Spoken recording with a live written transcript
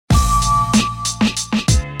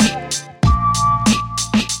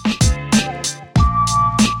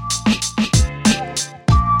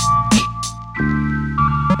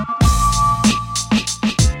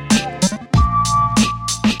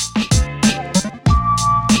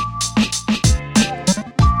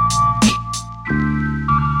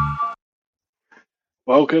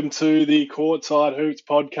Welcome to the Courtside Hoops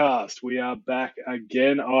podcast. We are back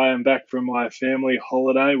again. I am back from my family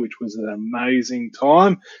holiday, which was an amazing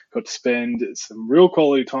time. Got to spend some real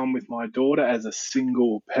quality time with my daughter as a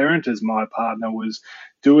single parent, as my partner was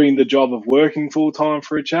doing the job of working full time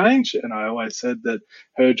for a change. And I always said that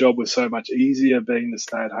her job was so much easier being the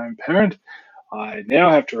stay-at-home parent. I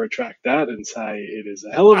now have to retract that and say it is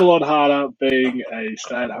a hell of a lot harder being a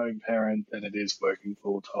stay-at-home parent than it is working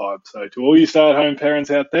full-time. So to all you stay-at-home parents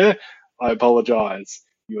out there, I apologise.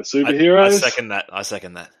 You are superheroes. I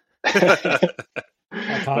second that.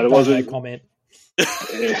 I can't make comment.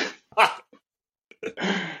 Yeah.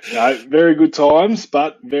 No, very good times,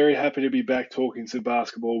 but very happy to be back talking some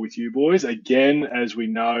basketball with you boys. Again, as we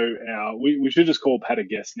know, we should just call Pat a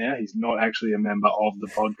guest now. He's not actually a member of the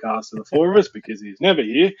podcast of the four of us because he's never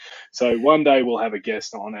here. So one day we'll have a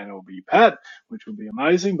guest on and it'll be Pat, which will be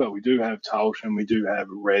amazing. But we do have Talsh and we do have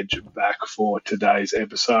Reg back for today's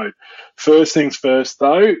episode. First things first,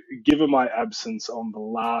 though, given my absence on the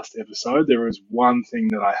last episode, there is one thing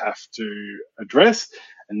that I have to address.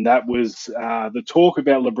 And that was the talk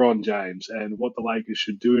about LeBron James and what the Lakers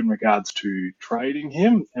should do in regards to trading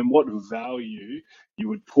him and what value you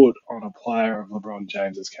would put on a player of LeBron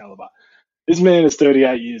James's caliber. This man is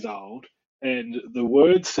 38 years old, and the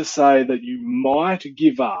words to say that you might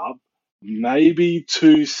give up maybe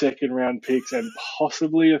 2 second-round picks and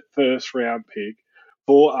possibly a first-round pick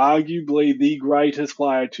for arguably the greatest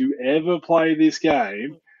player to ever play this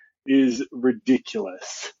game is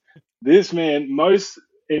ridiculous. This man, most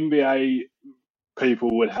NBA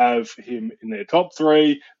people would have him in their top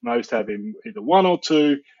three, most have him either one or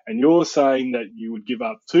two, and you're saying that you would give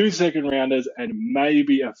up 2 second-rounders and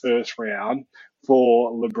maybe a first round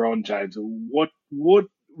for LeBron James. What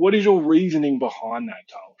is your reasoning behind that,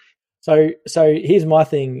 Tal? So here's my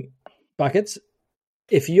thing, Buckets.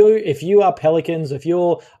 If you are Pelicans, if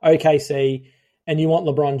you're OKC and you want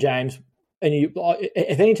LeBron James, and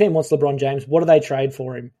if any team wants LeBron James, what do they trade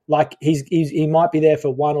for him? Like he might be there for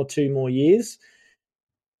 1 or 2 more years.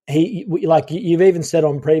 Like you've even said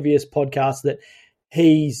on previous podcasts that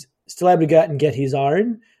he's still able to go out and get his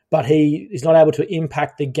own, but he is not able to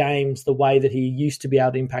impact the games the way that he used to be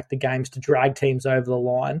able to impact the games to drag teams over the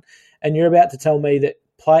line. And you're about to tell me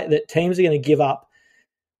that teams are going to give up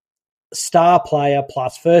star player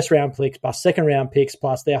plus first round picks plus second round picks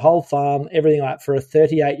plus their whole farm, everything like that for a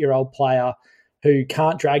 38-year-old player who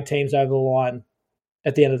can't drag teams over the line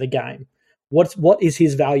at the end of the game. What is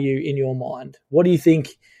his value in your mind? What do you think?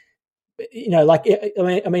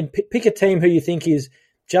 I mean, pick a team who you think is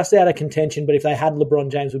just out of contention, but if they had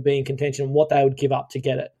LeBron James would be in contention, and what they would give up to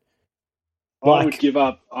get it. I would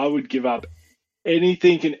give up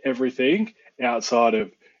anything and everything outside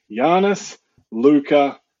of Giannis,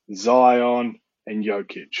 Luka, Zion, and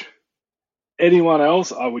Jokic. Anyone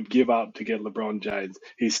else, I would give up to get LeBron James.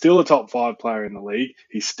 He's still a top 5 player in the league.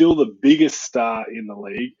 He's still the biggest star in the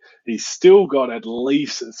league. He's still got at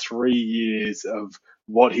least 3 years of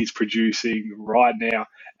what he's producing right now.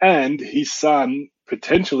 And his son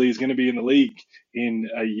potentially is going to be in the league in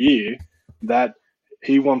a year that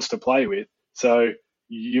he wants to play with. So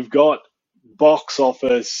you've got box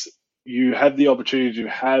office. You have the opportunity to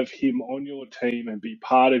have him on your team and be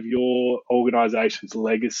part of your organization's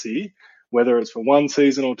legacy, whether it's for 1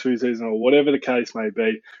 season or 2 seasons or whatever the case may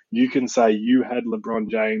be. You can say you had LeBron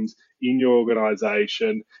James in your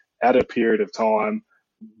organization at a period of time,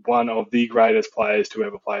 one of the greatest players to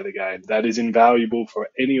ever play the game. That is invaluable for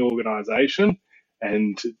any organization.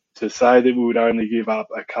 And to say that we would only give up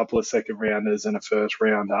a couple of second rounders and a first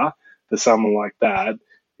rounder for someone like that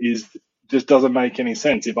just doesn't make any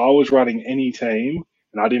sense. If I was running any team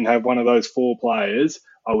and I didn't have one of those 4 players,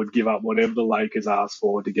 I would give up whatever the Lakers asked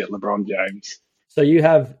for to get LeBron James. So you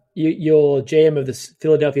have your GM of the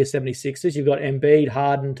Philadelphia 76ers. You've got Embiid,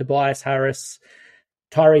 Harden, Tobias Harris,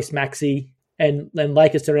 Tyrese Maxey, and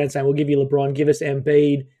Lakers turn around saying, we'll give you LeBron, give us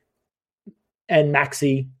Embiid and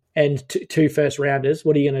Maxey and 2 first rounders.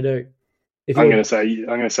 What are you going to do? I'm going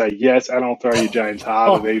to say yes, and I'll throw you James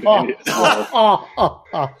Harden in it as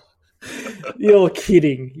well. You're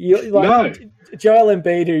kidding. No. Joel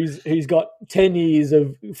Embiid, who's got 10 years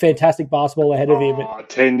of fantastic basketball ahead of him.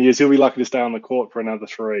 10 years. He'll be lucky to stay on the court for another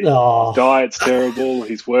 3. His diet's terrible.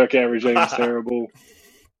 His workout regime's terrible.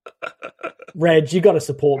 Reg, you got to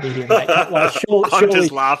support me here, mate. Like, I'm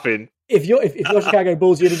just laughing. If you're Chicago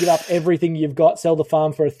Bulls, you're going to give up everything you've got, sell the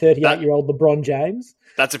farm for a 38-year-old LeBron James?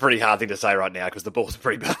 That's a pretty hard thing to say right now because the Bulls are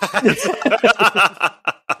pretty bad.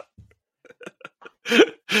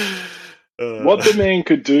 What the man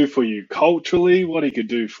could do for you culturally, what he could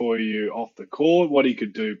do for you off the court, what he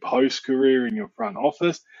could do post-career in your front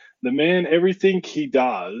office, the man, everything he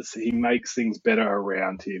does, he makes things better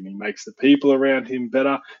around him. He makes the people around him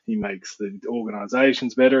better. He makes the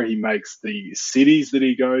organizations better. He makes the cities that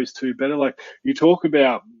he goes to better. Like, you talk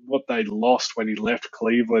about what they lost when he left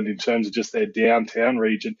Cleveland in terms of just their downtown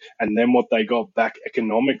region, and then what they got back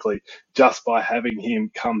economically just by having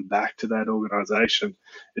him come back to that organization.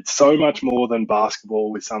 It's so much more than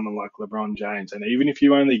basketball with someone like LeBron James. And even if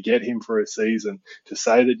you only get him for a season, to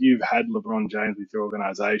say that you've had LeBron James with your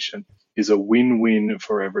organization is a win-win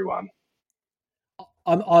for everyone.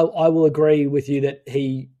 I will agree with you that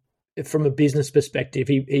he, from a business perspective,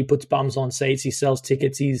 he puts bums on seats, he sells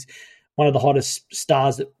tickets, he's one of the hottest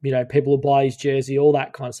stars that, you know, people will buy his jersey, all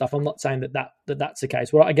that kind of stuff. I'm not saying that's the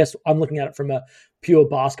case. Well, I guess I'm looking at it from a pure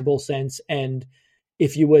basketball sense. And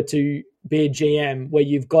if you were to be a GM, where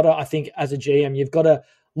you've got to, I think as a GM, you've got to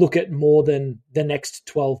look at more than the next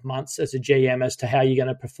 12 months as a GM as to how you're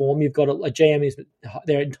going to perform. You've got a GM is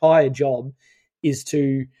their entire job is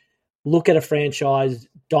to look at a franchise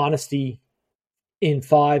dynasty in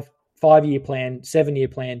 5-year plan, 7-year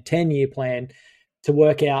plan, 10-year plan to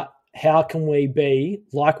work out how can we be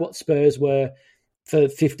like what Spurs were for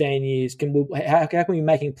 15 years? How can we be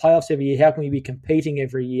making playoffs every year? How can we be competing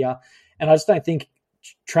every year? And I just don't think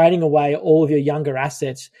trading away all of your younger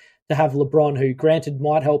assets to have LeBron, who granted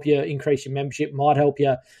might help you increase your membership, might help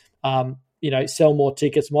you, sell more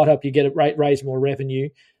tickets, might help you raise more revenue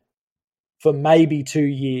for maybe 2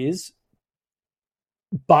 years.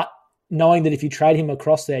 But knowing that if you trade him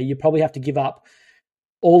across there, you probably have to give up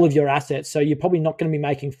all of your assets. So you're probably not going to be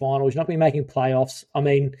making finals. You're not going to be making playoffs. I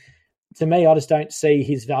mean, to me, I just don't see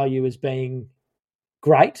his value as being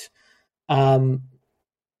great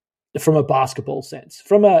from a basketball sense.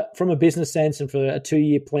 From a business sense and for a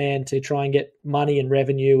 2-year plan to try and get money and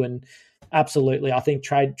revenue, and absolutely, I think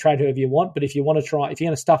trade whoever you want. But if you're going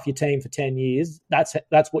to stuff your team for 10 years, that's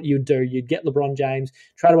what you'd do. You'd get LeBron James,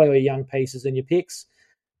 trade away all your young pieces and your picks,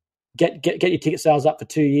 get your ticket sales up for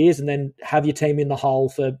 2 years, and then have your team in the hole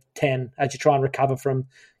for 10 as you try and recover from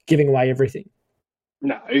giving away everything.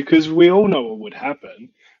 No, because we all know what would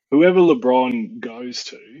happen. Whoever LeBron goes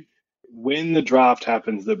to, when the draft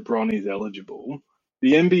happens that Bron is eligible,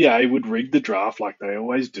 the NBA would rig the draft like they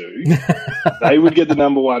always do. They would get the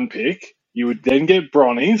number 1 pick. You would then get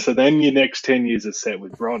Bronny, so then your next 10 years are set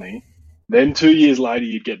with Bronny. Then 2 years later,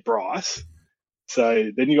 you'd get Bryce. So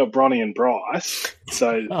then you got Bronny and Bryce.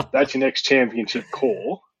 So that's your next championship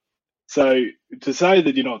core. So to say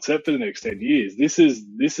that you're not set for the next 10 years, this is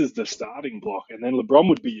the starting block. And then LeBron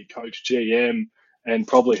would be your coach, GM, and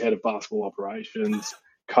probably head of basketball operations,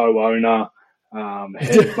 co-owner,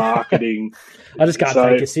 head of marketing. I just can't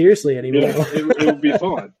take you seriously anymore. It would be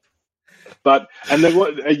fine. But, and then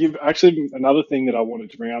you've actually, another thing that I wanted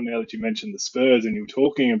to bring up now that you mentioned the Spurs, and you were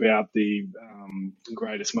talking about the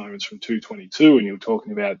greatest moments from 222, and you were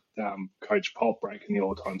talking about Coach Pop breaking the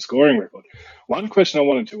all-time scoring record. One question I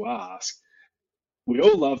wanted to ask, we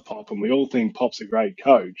all love Pop and we all think Pop's a great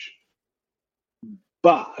coach,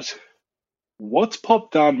 but what's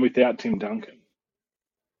Pop done without Tim Duncan?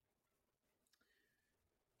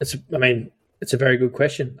 It's a very good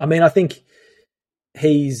question. I mean, I think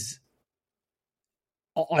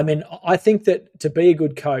I think that to be a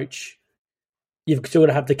good coach, you've still got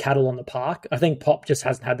to have the cattle on the park. I think Pop just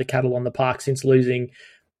hasn't had the cattle on the park since losing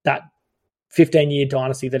that 15-year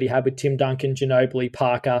dynasty that he had with Tim Duncan, Ginobili,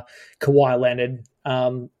 Parker, Kawhi Leonard.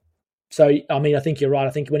 So, I mean, I think you're right.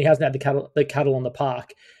 I think when he hasn't had the cattle on the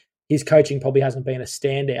park, his coaching probably hasn't been a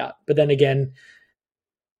standout. But then again,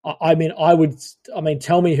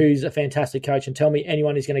 tell me who's a fantastic coach and tell me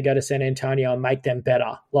anyone who's going to go to San Antonio and make them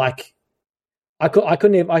better. Like, I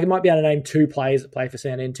might be able to name 2 players that play for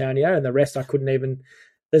San Antonio, and the rest I couldn't even.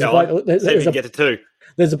 There's a bloke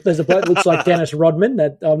that looks like Dennis Rodman.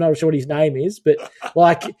 That I'm not sure what his name is, but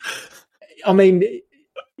like, I mean,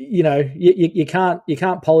 you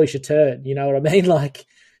can't polish a turd. You know what I mean? Like,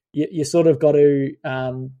 you sort of got to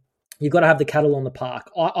you've got to have the cattle on the park.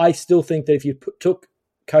 I still think that if you took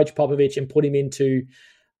Coach Popovich and put him into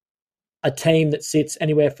a team that sits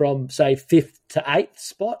anywhere from say 5th to 8th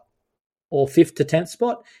spot, or 5th to 10th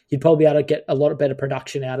spot, he'd probably be able to get a lot of better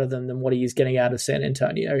production out of them than what he is getting out of San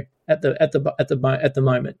Antonio at the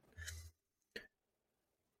moment.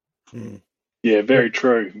 Yeah, very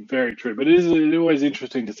true, very true. But it is always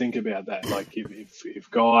interesting to think about that. Like if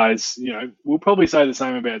guys, we'll probably say the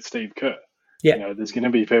same about Steve Kerr. Yeah, there's going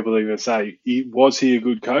to be people that are going to say, was he a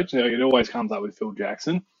good coach? It always comes up with Phil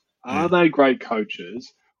Jackson. Are they great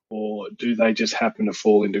coaches, or do they just happen to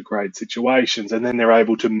fall into great situations and then they're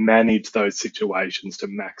able to manage those situations to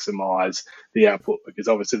maximize the output? Because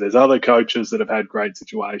obviously there's other coaches that have had great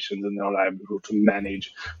situations and they're not able to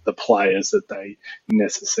manage the players that they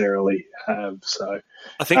necessarily have. So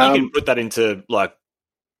I think you can put that into like,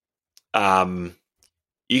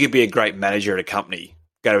 you could be a great manager at a company,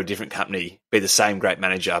 go to a different company, be the same great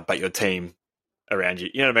manager, but your team around you.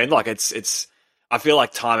 You know what I mean? Like it's. I feel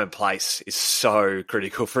like time and place is so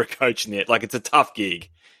critical for a coach in the like. It's a tough gig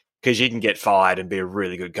because you can get fired and be a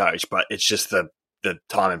really good coach, but it's just the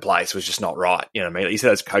time and place was just not right. You know what I mean? You see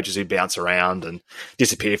those coaches who bounce around and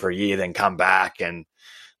disappear for a year, then come back, and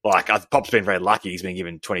like Pop's been very lucky. He's been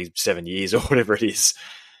given 27 years or whatever it is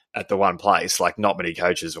at the one place. Like not many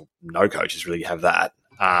coaches or no coaches really have that.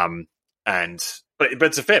 But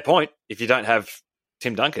it's a fair point. If you don't have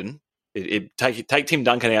Tim Duncan, take Tim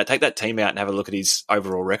Duncan out, take that team out and have a look at his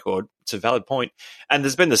overall record. It's a valid point. And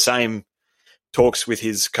there's been the same talks with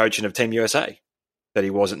his coaching of Team USA, that he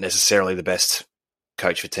wasn't necessarily the best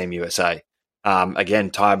coach for Team USA. Again,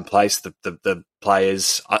 time, place, the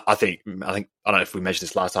players. I think I don't know if we mentioned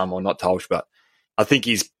this last time or not, Tolch, but I think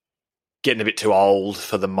he's getting a bit too old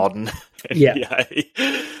for the modern NBA.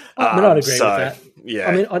 I mean, I'd agree with that. Yeah.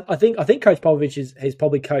 I mean, I think Coach Popovich has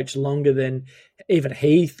probably coached longer than even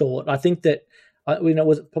he thought. I think that it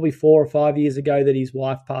was probably 4 or 5 years ago that his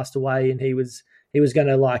wife passed away, and he was going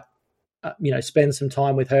to spend some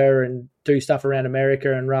time with her and do stuff around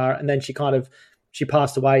America and then she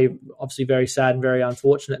passed away. Obviously, very sad and very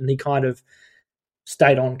unfortunate. And he kind of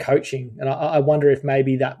stayed on coaching, and I wonder if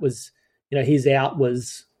maybe that was his out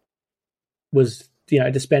was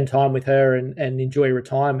to spend time with her and enjoy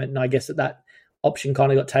retirement. And I guess that option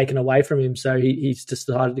kind of got taken away from him. So he's just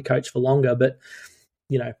decided to coach for longer. But,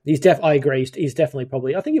 I agree. He's definitely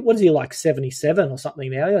probably, I think, what is he, like 77 or something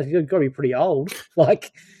now? He's got to be pretty old,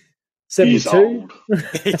 like 72.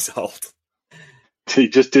 He's old. He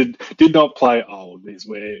just did not play old is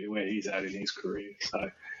where he's at in his career. So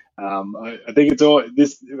I think it's all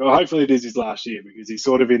this. Hopefully, it is his last year, because he's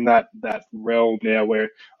sort of in that realm now where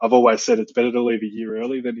I've always said it's better to leave a year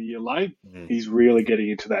early than a year late. Mm. He's really getting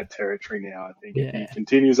into that territory now. I think if he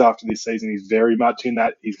continues after this season, he's very much in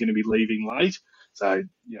that. He's going to be leaving late. So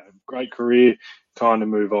great career. Time to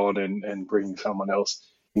move on and bring someone else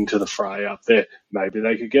into the fray up there. Maybe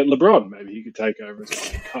they could get LeBron. Maybe he could take over as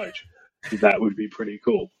a coach. That would be pretty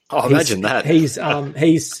cool. Oh, imagine that. He's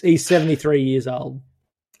 73 years old.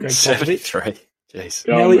 73. Jeez.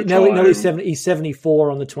 Nearly 70. He's 74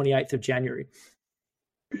 on the 28th of January.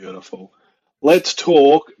 Beautiful. Let's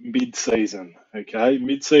talk mid-season. Okay,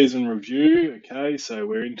 mid-season review. Okay, so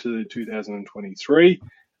we're into 2023.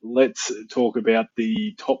 Let's talk about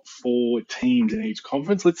the top 4 teams in each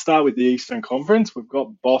conference. Let's start with the Eastern Conference. We've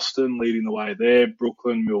got Boston leading the way there,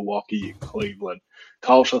 Brooklyn, Milwaukee, Cleveland.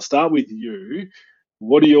 Tolch, I'll start with you.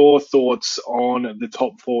 What are your thoughts on the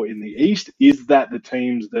top 4 in the East? Is that the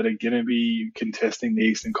teams that are going to be contesting the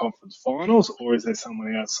Eastern Conference Finals, or is there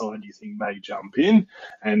someone outside you think may jump in?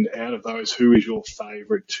 And out of those, who is your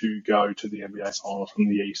favourite to go to the NBA Finals from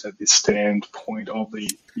the East at this standpoint of the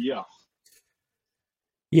year?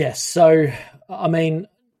 Yes. So, I mean,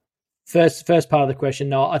 first part of the question,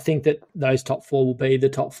 no, I think that those top 4 will be the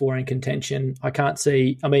top 4 in contention. I can't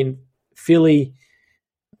see, Philly,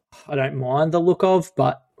 I don't mind the look of,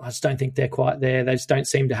 but I just don't think they're quite there. They just don't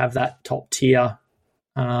seem to have that top tier.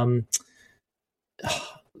 I'm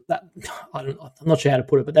not sure how to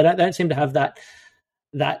put it, but they don't seem to have that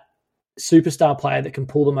superstar player that can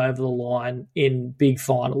pull them over the line in big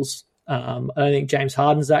finals. I don't think James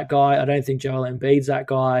Harden's that guy. I don't think Joel Embiid's that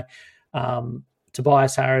guy.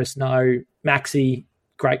 Tobias Harris, no. Maxey,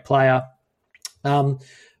 great player.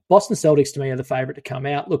 Boston Celtics, to me, are the favourite to come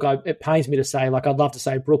out. Look, it pains me to say, I'd love to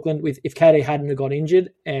say Brooklyn. If KD hadn't got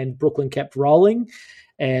injured and Brooklyn kept rolling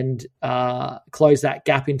and closed that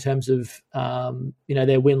gap in terms of,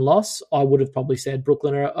 their win-loss, I would have probably said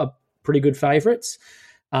Brooklyn are pretty good favourites.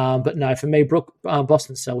 But no, for me,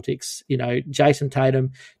 Boston Celtics, Jason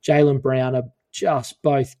Tatum, Jaylen Brown are just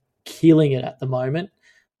both killing it at the moment.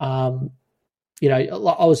 I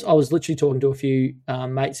was literally talking to a few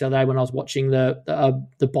mates the other day when I was watching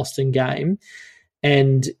the Boston game,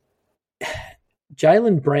 and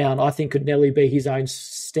Jaylen Brown, I think, could nearly be his own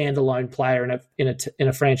standalone player in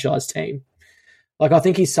a franchise team. I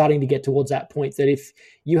think he's starting to get towards that point that if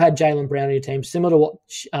you had Jaylen Brown in your team, similar to what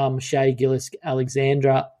Shai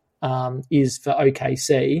Gilgeous-Alexander is for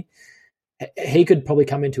OKC, he could probably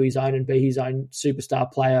come into his own and be his own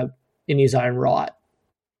superstar player in his own right.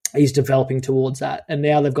 He's developing towards that. And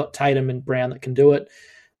now they've got Tatum and Brown that can do it.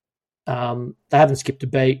 They haven't skipped a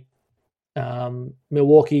beat.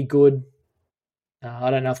 Milwaukee, good.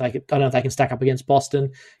 I don't know if they can stack up against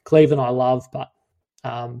Boston. Cleveland, I love, but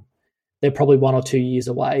they're probably 1 or 2 years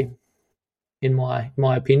away, in my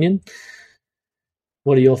opinion.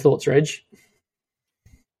 What are your thoughts, Reg?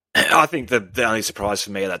 I think the only surprise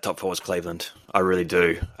for me at that top 4 is Cleveland. I really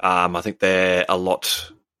do. I think they're a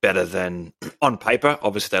lot better than on paper.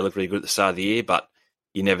 Obviously, they look really good at the start of the year, but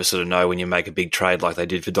you never sort of know when you make a big trade like they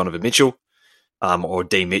did for Donovan Mitchell, or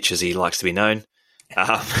D. Mitch as he likes to be known,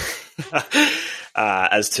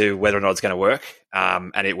 as to whether or not it's going to work.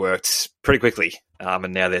 And it worked pretty quickly.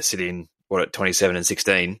 And now they're sitting, at 27 and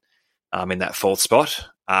 16 in that 4th spot.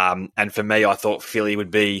 And for me, I thought Philly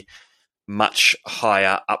would be much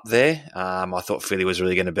higher up there. I thought Philly was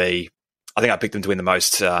really going to be, I think I picked them to win the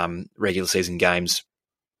most regular season games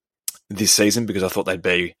this season because I thought they'd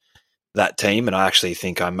be that team, and I actually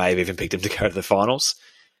think I may have even picked them to go to the finals.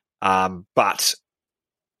 But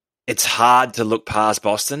it's hard to look past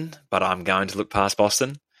Boston, but I'm going to look past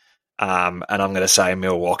Boston, and I'm going to say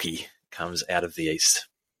Milwaukee comes out of the East.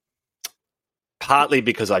 Partly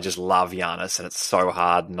because I just love Giannis, and it's so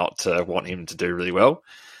hard not to want him to do really well.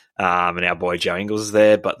 And our boy Joe Ingles is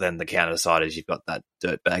there, but then the counter side is you've got that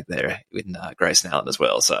dirtbag there with Grayson Allen as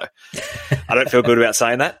well. So I don't feel good about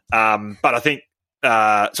saying that. But I think so.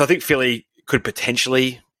 I think Philly could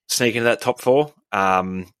potentially sneak into that top 4.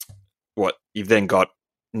 You've then got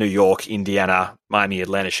New York, Indiana, Miami,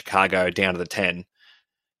 Atlanta, Chicago down to the 10.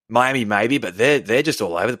 Miami maybe, but they're just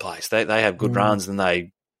all over the place. They have good runs and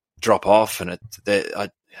they drop off, and I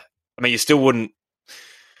mean you still wouldn't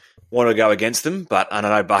want to go against them, but I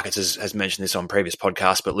know Buckets has mentioned this on previous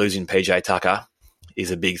podcasts, but losing PJ Tucker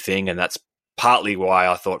is a big thing, and that's partly why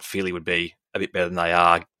I thought Philly would be a bit better than they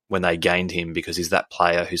are when they gained him, because he's that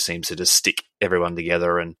player who seems to just stick everyone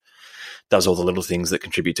together and does all the little things that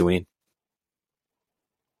contribute to win.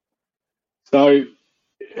 So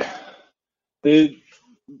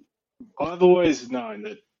I've always known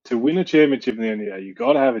that to win a championship in the NBA, you've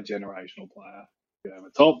got to have a generational player. You have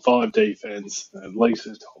a top 5 defense, at least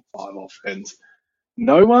a top 5 offense.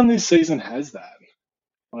 No one this season has that.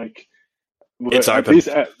 Like, it's open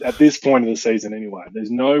at this point of the season anyway.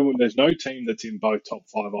 There's no team that's in both top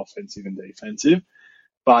 5 offensive and defensive.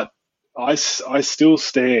 But I still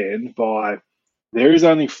stand by there is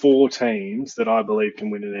only 4 teams that I believe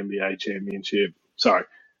can win an NBA championship. Sorry,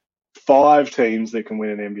 5 teams that can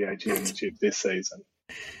win an NBA championship this season.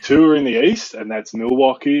 2 are in the East, and that's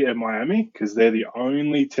Milwaukee and Miami, because they're the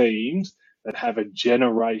only teams that have a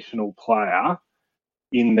generational player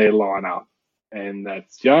in their lineup, and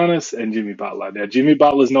that's Giannis and Jimmy Butler. Now, Jimmy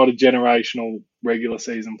Butler's not a generational regular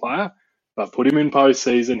season player, but put him in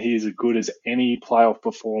postseason, he's as good as any playoff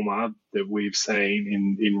performer that we've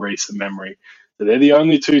seen in recent memory. So they're the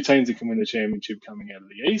only 2 teams that can win the championship coming out of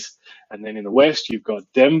the East. And then in the West, you've got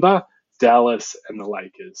Denver, Dallas, and the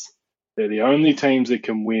Lakers. They're the only teams that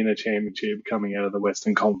can win a championship coming out of the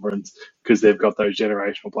Western Conference because they've got those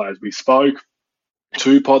generational players. We spoke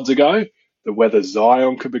 2 pods ago that whether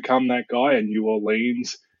Zion could become that guy and New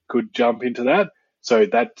Orleans could jump into that. So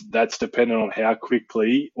that's dependent on how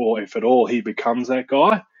quickly or if at all he becomes that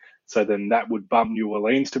guy. So then that would bump New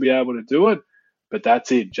Orleans to be able to do it. But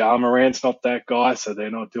that's it. Ja Morant's not that guy, so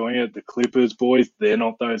they're not doing it. The Clippers boys, they're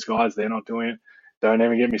not those guys. They're not doing it. Don't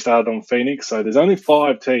even get me started on Phoenix. So there's only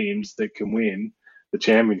 5 teams that can win the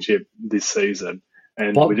championship this season.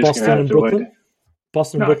 And we're just going to have to Brooklyn? Wait.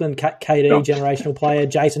 Boston, Brooklyn, KD, generational player.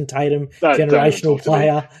 Jason Tatum, generational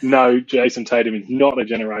player. No, Jason Tatum is not a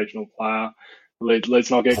generational player.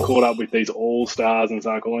 Let's not get caught up with these all-stars and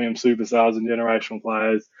start calling them superstars and generational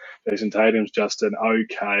players. Jason Tatum's just an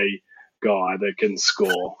okay guy that can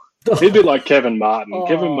score. He's a bit like Kevin Martin. Oh.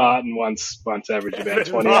 Kevin Martin once averaged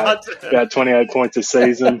about 28 points a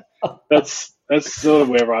season. That's sort of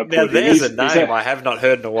where I put him. Now there's a name I have not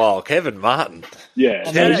heard in a while. Kevin Martin. Yeah,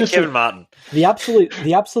 Kevin Martin. The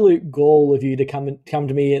absolute gall of you to come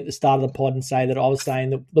to me at the start of the pod and say that I was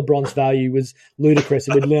saying that LeBron's value was ludicrous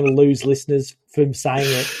and we're going to lose listeners from saying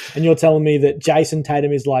it, and you're telling me that Jason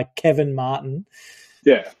Tatum is like Kevin Martin.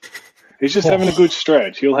 Yeah. He's just having a good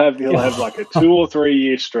stretch. He'll have like a 2 or 3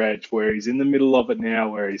 year stretch where he's in the middle of it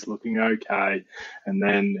now, where he's looking okay, and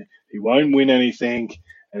then he won't win anything,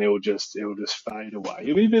 and it'll just fade away.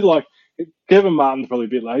 He'll be a bit like Kevin Martin's probably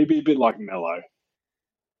he'll be a bit like Melo.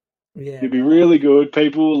 Yeah, he'll be really good.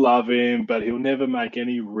 People will love him, but he'll never make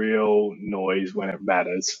any real noise when it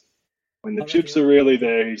matters. When the chips are really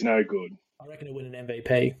there, he's no good. I reckon he'll win an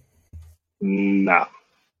MVP. Nah.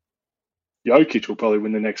 Jokic will probably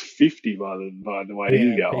win the next 50 by the way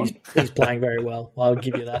he's going. He's playing very well. I'll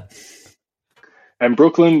give you that. And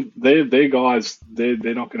Brooklyn, their guys, they're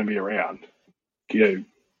not going to be around. KD's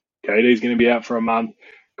going to be out for a month.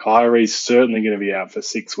 Kyrie's certainly going to be out for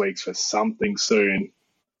 6 weeks for something soon.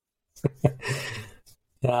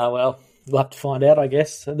 Well, we'll have to find out, I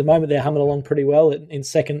guess. At the moment, they're humming along pretty well in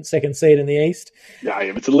second seed in the East. Yeah,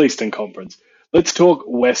 it's the Eastern Conference. Let's talk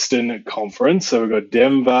Western Conference. So we've got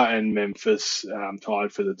Denver and Memphis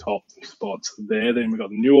tied for the top spots there. Then we've got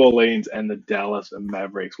New Orleans and the Dallas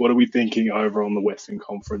Mavericks. What are we thinking over on the Western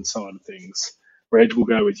Conference side of things? Reg, we'll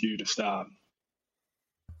go with you to start.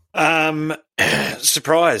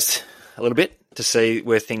 Surprised a little bit to see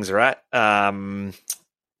where things are at.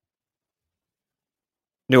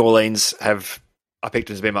 New Orleans I picked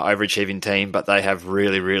them to be my overachieving team, but they have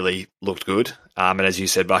really, really looked good. And as you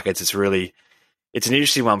said, Buckets, it's an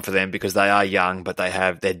interesting one for them because they are young, but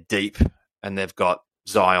they're deep and they've got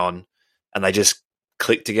Zion and they just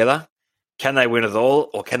click together. Can they win it all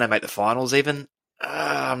or can they make the finals even?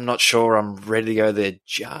 I'm not sure I'm ready to go there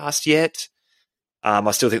just yet.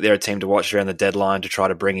 I still think they're a team to watch around the deadline to try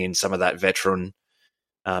to bring in some of that veteran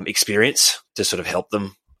experience to sort of help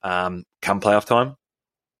them come playoff time.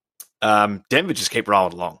 Denver just keep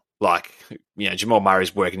rolling along. Jamal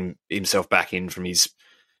Murray's working himself back in from his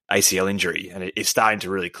ACL injury, and it's starting to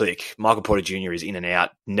really click. Michael Porter Jr. is in and out,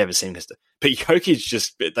 never seems to. But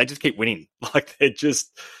Jokic they just keep winning. They're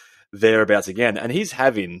just thereabouts again. And he's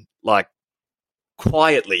having,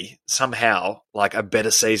 quietly, somehow, a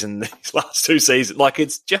better season than his last 2 seasons.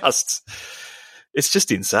 It's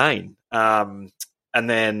just insane. And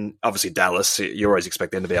then, obviously, Dallas, you always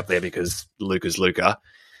expect them to be up there because Luka's Luka.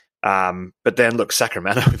 But then, look,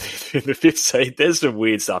 Sacramento in the 5th seed, there's some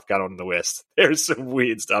weird stuff going on in the West. There is some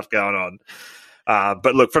weird stuff going on.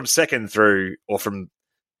 But look, from 2nd through, or from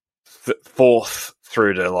 4th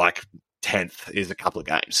through to 10th is a couple of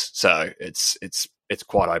games. So it's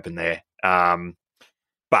quite open there.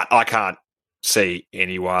 But I can't see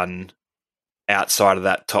anyone outside of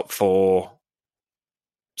that top 4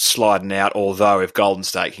 sliding out, although if Golden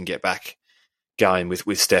State can get back going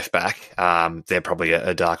with Steph back, they're probably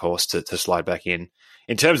a dark horse to slide back in.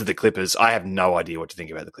 In terms of the Clippers, I have no idea what to think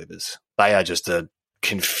about the Clippers. They are just a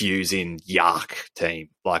confusing yark team.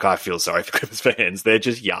 I feel sorry for Clippers fans. They're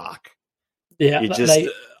just yark. Yeah,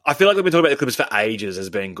 I feel like we've been talking about the Clippers for ages as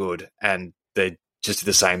being good, and they just do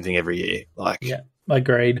the same thing every year. Yeah,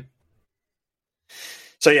 agreed.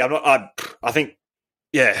 So yeah, I think,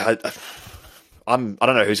 yeah, I don't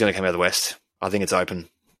know who's going to come out of the West. I think it's open.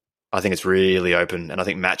 I think it's really open, and I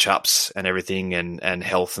think matchups and everything and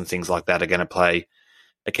health and things like that are going to play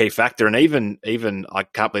a key factor. And even I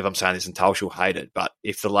can't believe I'm saying this, and Tulsh will hate it, but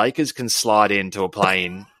if the Lakers can slide into a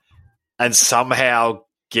play-in and somehow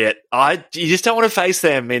you just don't want to face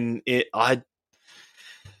them they're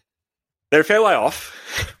a fair way off,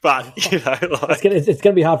 but it's going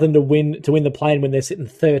to be hard for them to win the play-in when they're sitting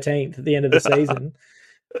 13th at the end of the season,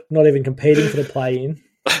 not even competing for the play-in.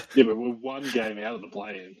 Yeah, but we're 1 game out of the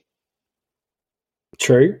play-in.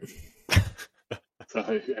 True.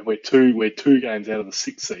 And we're two games out of the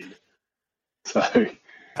 6th seed. So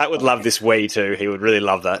Pat would love this too. He would really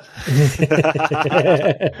love that.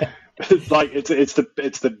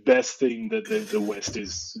 it's the best thing that the West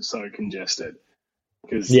is so congested.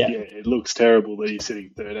 Because it looks terrible that you're sitting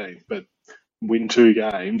 13th, but win 2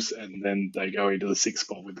 games and then they go into the 6th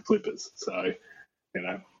spot with the Clippers. So,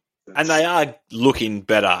 and they are looking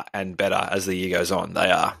better and better as the year goes on. They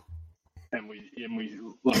are. And we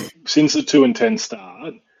since the 2-10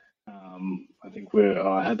 start, I think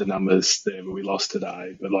I had the numbers there, but we lost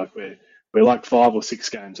today. But we're 5 or 6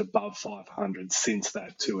 games above 500 since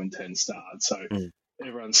that 2-10 start. So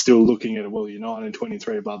everyone's still looking at it. Well, you're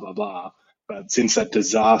 9-23, blah blah blah. But since that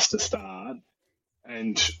disaster start,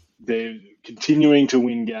 and they're continuing to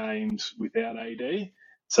win games without AD.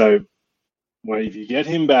 So, if you get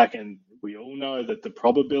him back, and we all know that the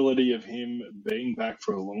probability of him being back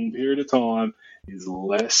for a long period of time is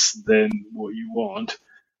less than what you want.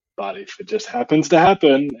 But if it just happens to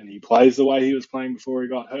happen and he plays the way he was playing before he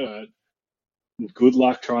got hurt, good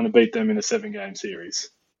luck trying to beat them in a 7-game series.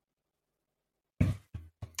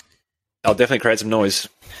 I'll definitely create some noise.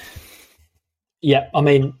 Yeah, I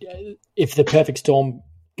mean, if the perfect storm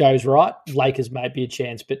goes right, Lakers may be a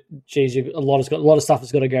chance, but geez, a lot of stuff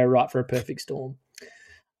has got to go right for a perfect storm.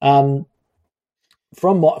 From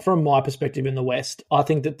my perspective in the West, I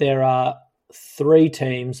think that there are 3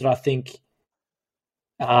 teams that I think.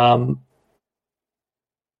 I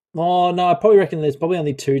probably reckon there's probably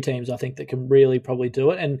only 2 teams I think that can really probably do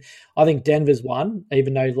it, and I think Denver's one.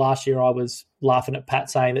 Even though last year I was laughing at Pat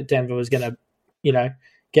saying that Denver was going to,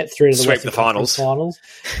 get through to the Western finals.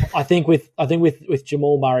 I think with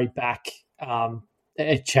Jamal Murray back,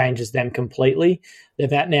 it changes them completely.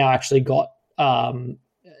 They've now actually got a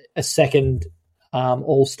second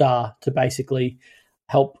all-star to basically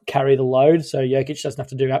help carry the load. So Jokic doesn't have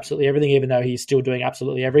to do absolutely everything, even though he's still doing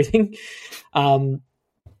absolutely everything.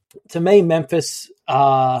 To me, Memphis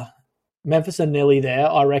are nearly there.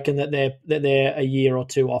 I reckon that they're a year or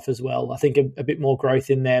two off as well. I think a bit more growth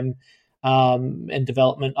in them and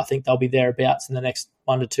development. I think they'll be thereabouts in the next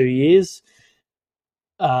 1 to 2 years.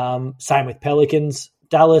 Same with Pelicans.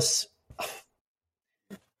 Dallas,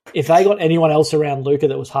 if they got anyone else around Luka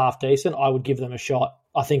that was half decent, I would give them a shot.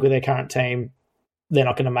 I think with their current team, they're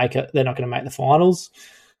not going to make it. They're not going to make the finals.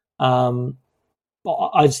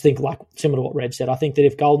 I just think, like similar to what Reg said, I think that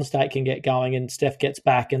if Golden State can get going and Steph gets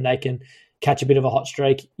back and they can catch a bit of a hot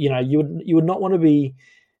streak, you would not want to be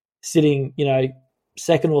sitting,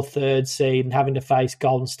 second or third seed and having to face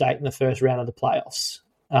Golden State in the first round of the playoffs.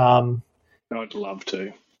 I'd love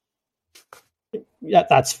to. Yeah,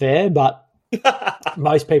 that's fair, but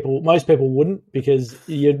most people wouldn't, because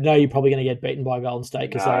you're probably going to get beaten by Golden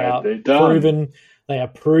State because they are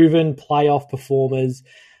proven playoff performers.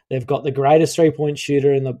 They've got the greatest 3-point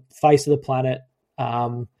shooter in the face of the planet.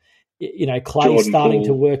 Clay's starting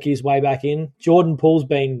to work his way back in. Jordan Poole's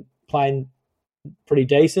been playing pretty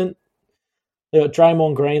decent. They've got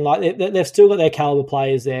Draymond Green. Like they've still got their caliber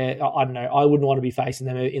players there. I don't know. I wouldn't want to be facing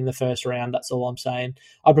them in the first round. That's all I'm saying.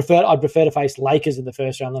 I'd prefer to face Lakers in the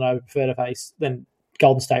first round than I would prefer to face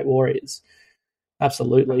Golden State Warriors.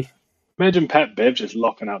 Absolutely. Imagine Pat Bev just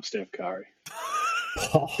locking up Steph Curry.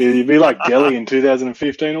 You'd be like Delhi in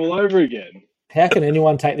 2015 all over again. How can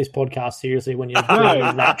anyone take this podcast seriously when you're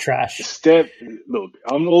doing that trash?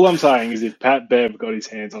 All I'm saying is if Pat Bev got his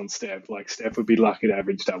hands on Steph, Steph would be lucky to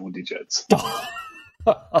average double digits.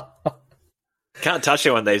 Can't touch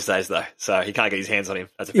anyone these days, though, so he can't get his hands on him.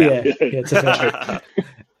 That's a foul. Yeah, it's a fair.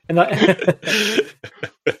 And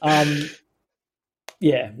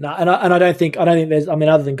I don't think there's. I mean,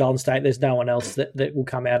 other than Golden State, there's no one else that will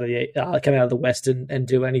come out of the West and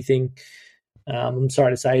do anything. I'm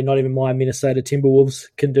sorry to say, not even my Minnesota Timberwolves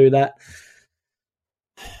can do that.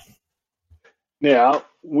 Now,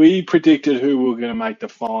 we predicted who we were going to make the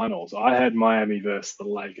finals. I had Miami versus the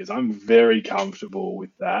Lakers. I'm very comfortable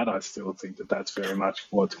with that. I still think that that's very much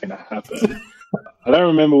what's going to happen. I don't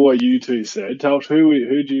remember what you two said. Tell us,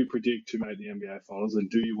 who do you predict to make the NBA finals, and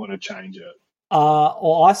do you want to change it?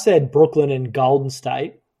 Well, I said Brooklyn and Golden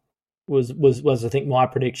State was I think my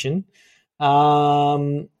prediction.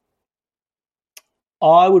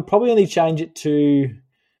 I would probably only change it to,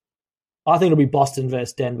 I think it'll be Boston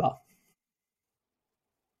versus Denver.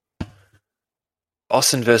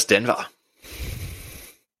 Boston versus Denver.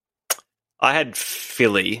 I had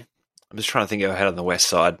Philly. I'm just trying to think who I had on the west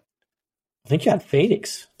side. I think you had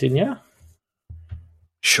Phoenix, didn't you?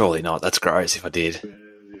 Surely not. That's gross if I did.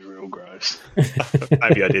 It's real gross.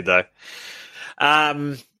 Maybe I did, though.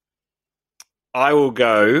 I will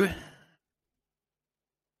go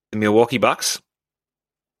the Milwaukee Bucks.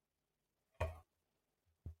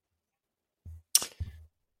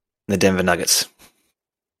 The Denver Nuggets.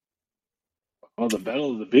 Oh, the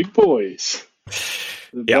battle of the big boys.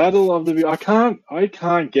 Battle of the. I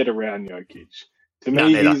can't get around Jokic. To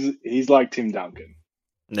me, he's like Tim Duncan.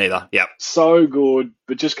 Neither. Yep. So good,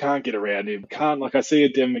 but just can't get around him. I see a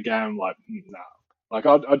Denver game, I'm like, no.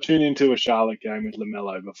 I'd tune into a Charlotte game with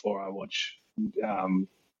LaMelo before I watch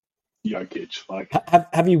Jokic.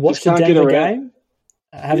 Have you watched the Denver game?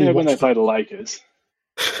 When they play the Lakers.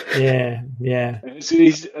 Yeah. I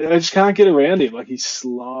just can't get around him. He's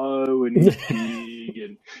slow and he's big,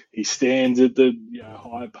 and he stands at the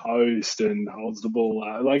high post and holds the ball.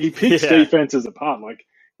 He picks defenses apart.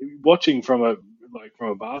 Watching from a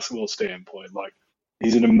basketball standpoint,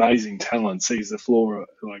 he's an amazing talent. Sees the floor,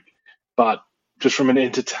 but just from an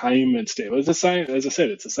entertainment standpoint, it's the same. As I said,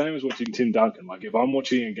 it's the same as watching Tim Duncan. If I'm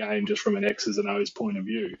watching a game just from an X's and O's point of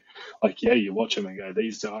view, you watch them and go,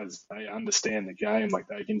 these guys, they understand the game.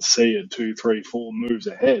 They can see it 2, 3, 4 moves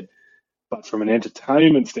ahead. But from an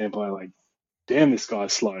entertainment standpoint, damn, this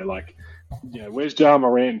guy's slow. Where's Ja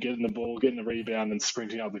Morant getting the ball, getting the rebound, and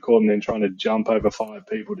sprinting up the court, and then trying to jump over 5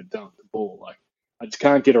 people to dunk the ball? I just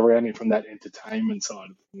can't get around him from that entertainment side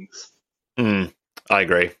of things. I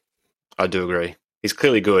agree. I do agree. He's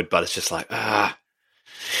clearly good, but it's just yeah.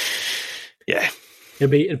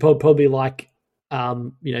 It'd probably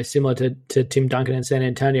be similar to Tim Duncan and San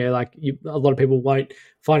Antonio. A lot of people won't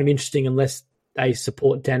find him interesting unless they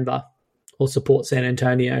support Denver or support San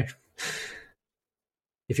Antonio.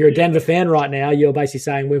 If you're a Denver fan right now, you're basically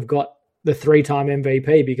saying we've got the 3-time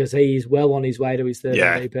MVP because he is well on his way to his third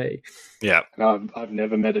MVP. Yeah. And I've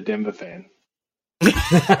never met a Denver fan.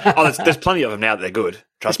 There's plenty of them now that they're good.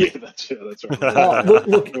 Trust me. Yeah, that's right. Oh,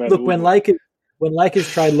 look. When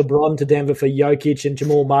Lakers trade LeBron to Denver for Jokic and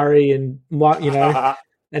Jamal Murray and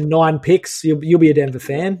and 9 picks, you'll be a Denver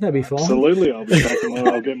fan. That'd be fine. Absolutely, I'll be taking one.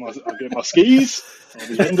 I'll get my skis. I'll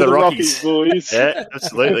be heading to the Rockies, boys. Yeah,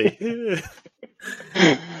 absolutely.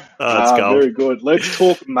 Very good. Let's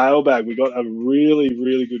talk mailbag. We got a really,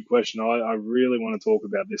 really good question. I really want to talk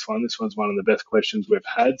about this one. This one's one of the best questions we've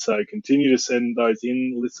had. So continue to send those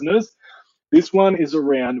in, listeners. This one is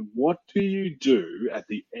around what do you do at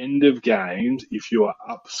the end of games if you are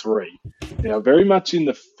up 3? Now, very much in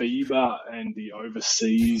the FIBA and the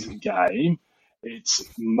overseas game, it's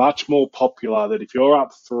much more popular that if you're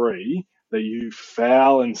up 3, that you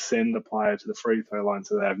foul and send the player to the free throw line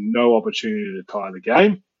so they have no opportunity to tie the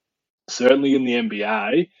game. Certainly in the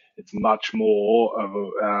NBA, it's much more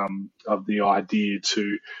of the idea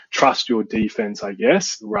to trust your defense, I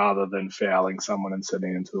guess, rather than fouling someone and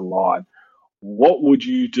sending them to the line. What would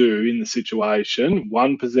you do in the situation?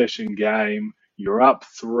 1 possession game, you're up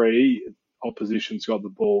 3, opposition's got the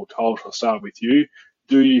ball. Tolch, I'll start with you.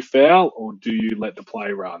 Do you foul or do you let the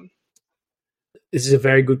play run? This is a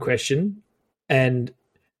very good question. And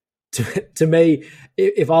to me,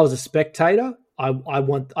 if I was a spectator, I don't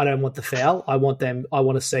want the foul. I want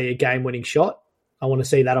to see a game-winning shot. I want to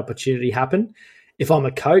see that opportunity happen. If I'm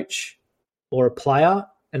a coach or a player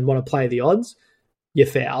and want to play the odds, you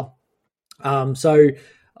foul. So,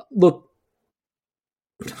 look,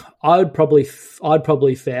 I'd probably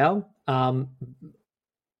foul.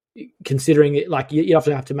 Considering it, like you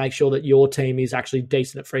have to make sure that your team is actually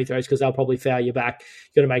decent at free throws because they'll probably foul you back.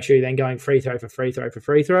 You got to make sure you're then going free throw for free throw for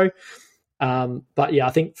free throw. But yeah, I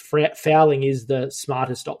think fouling is the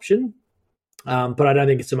smartest option, but I don't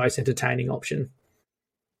think it's the most entertaining option.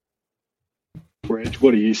 Reg,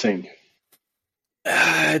 what do you think?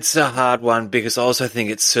 It's a hard one because I also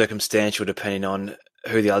think it's circumstantial depending on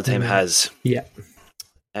who the other team has. Yeah.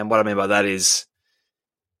 And what I mean by that is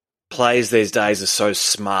players these days are so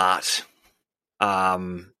smart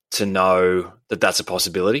to know that that's a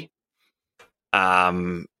possibility.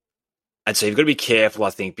 And so you've got to be careful,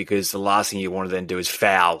 I think, because the last thing you want to then do is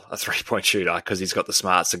foul a 3-point shooter because he's got the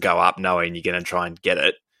smarts to go up knowing you're going to try and get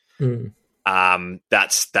it.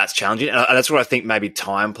 That's challenging. And that's what I think maybe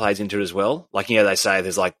time plays into it as well. Like, they say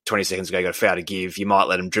there's like 20 seconds ago, you got a foul to give. You might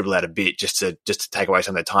let them dribble out a bit just to take away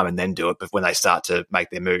some of their time and then do it. But when they start to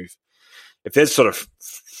make their move, if there's sort of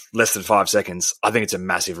less than 5 seconds, I think it's a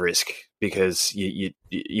massive risk because you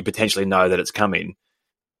potentially know that it's coming.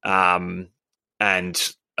 And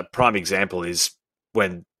a prime example is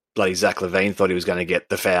when bloody Zach LaVine thought he was going to get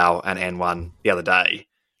the foul and N1 the other day.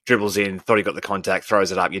 Dribbles in, thought he got the contact,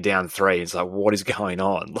 throws it up, you're down 3. It's like, what is going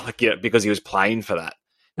on? Because he was playing for that.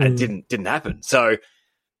 And it didn't happen. So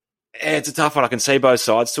it's a tough one. I can see both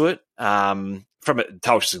sides to it.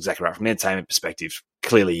 Tolch is exactly right. From an entertainment perspective,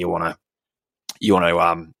 clearly you want to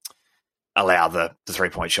allow the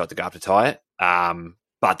 3-point shot to go up to tie it.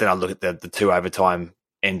 But then I look at the 2 overtime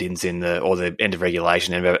endings or the end of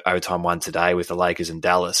regulation and overtime one today with the Lakers and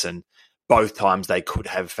Dallas, and both times they could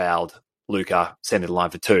have fouled Luka, send it the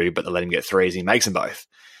line for 2, but they let him get 3s. He makes them both.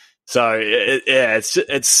 So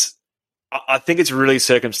it's. I think it's really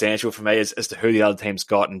circumstantial for me as to who the other team's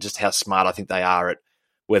got and just how smart I think they are at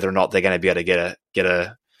whether or not they're going to be able to get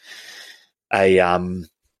a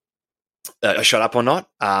shot up or not.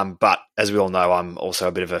 But as we all know, I'm also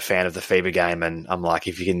a bit of a fan of the FIBA game, and I'm like,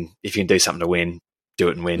 if you can do something to win, do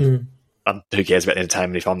it and win. Who cares about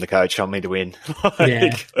entertainment if I'm the coach? I want me to win.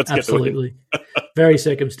 Yeah, absolutely. Very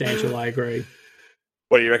circumstantial, I agree.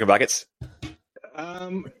 What do you reckon, Buckets?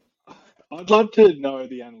 I'd love to know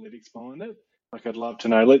the analytics behind it. Like, I'd love to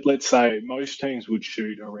know, let's say most teams would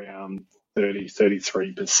shoot around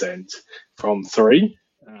 33% from 3.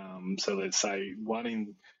 So let's say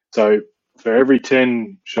so for every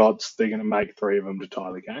 10 shots, they're going to make 3 of them to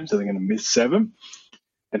tie the game. So they're going to miss 7.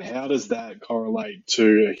 And how does that correlate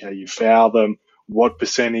to, okay, you foul them, what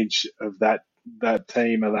percentage of that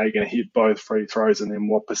team are they going to hit both free throws, and then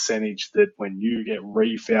what percentage that when you get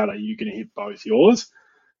refouled are you going to hit both yours,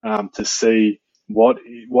 to see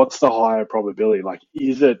what's the higher probability? Like,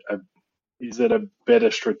 is it a better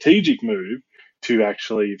strategic move to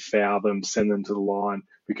actually foul them, send them to the line?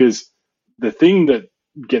 Because the thing that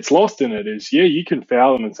gets lost in it is, you can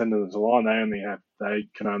foul them and send them to the line. They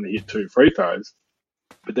can only hit 2 free throws.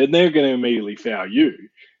 But then they're going to immediately foul you.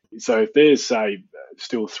 So if there's, say,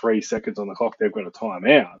 still 3 seconds on the clock, they've got a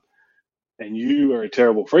timeout, and you are a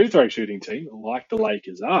terrible free throw shooting team, like the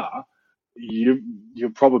Lakers are, your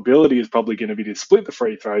probability is probably going to be to split the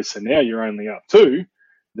free throws. So now you're only up 2.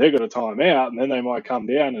 they've got a timeout, and then they might come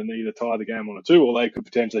down and either tie the game on a 2, or they could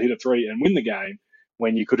potentially hit a 3 and win the game,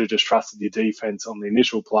 when you could have just trusted your defense on the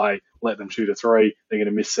initial play, let them shoot a 3, they're going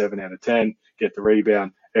to miss 7 out of 10, get the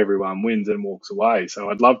rebound, everyone wins and walks away. So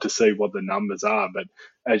I'd love to see what the numbers are, but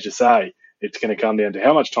as you say, it's going to come down to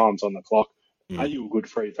how much time's on the clock. Are you a good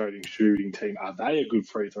free throw shooting team? Are they a good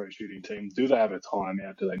free throw shooting team? Do they have a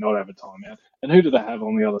timeout? Do they not have a timeout? And who do they have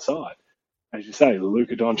on the other side? As you say,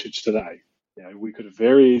 Luka Doncic today. We could have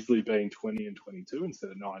very easily been 20 and 22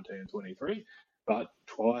 instead of 19 and 23, but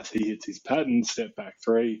twice he hits his pattern, step back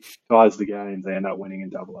 3, ties the game, they end up winning in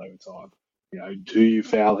double overtime. Do you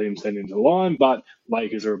foul him, send him to the line? But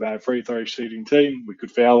Lakers are a bad free throw shooting team. We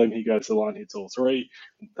could foul him, he goes to the line, hits all 3.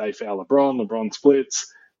 They foul LeBron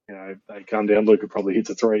splits. They come down, Luka probably hits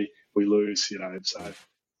a 3, we lose.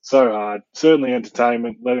 So hard. Certainly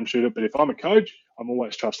entertainment, let him shoot it. But if I'm a coach, I'm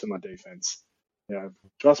always trusting my defense.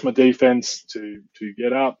 Trust my defense to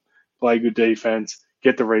get up, play good defense,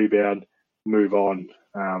 get the rebound, move on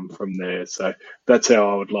from there. So that's how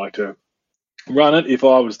I would like to run it if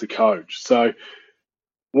I was the coach. So I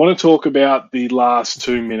want to talk about the last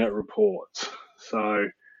 2-minute reports. So,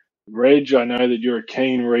 Reg, I know that you're a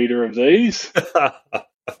keen reader of these.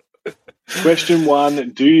 Question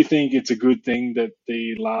 1, do you think it's a good thing that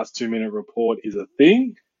the last 2-minute report is a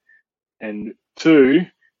thing? And 2,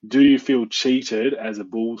 do you feel cheated as a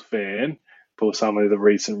Bulls fan for some of the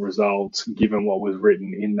recent results, given what was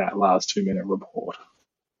written in that last 2-minute report?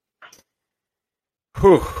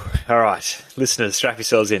 Whew. All right, listeners, strap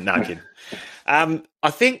yourselves in. No, I'm kidding. I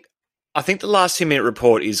think the last 2-minute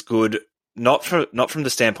report is good, not from the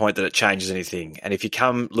standpoint that it changes anything. And if you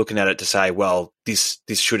come looking at it to say, well, this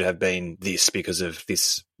should have been this because of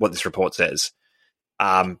this, what this report says,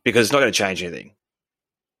 because it's not going to change anything.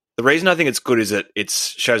 The reason I think it's good is that it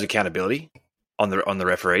shows accountability on the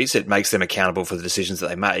referees. It makes them accountable for the decisions that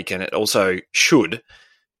they make, and it also should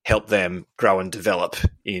help them grow and develop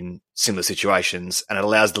in similar situations. And it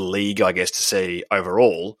allows the league, I guess, to see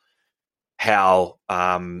overall how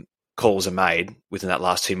calls are made within that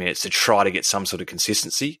last 2 minutes to try to get some sort of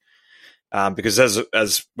consistency. Because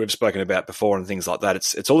as we've spoken about before and things like that,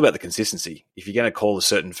 it's all about the consistency. If you're going to call a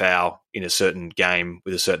certain foul in a certain game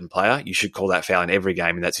with a certain player, you should call that foul in every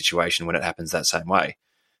game in that situation when it happens that same way.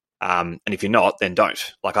 And if you're not, then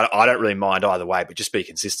don't. Like I don't really mind either way, but just be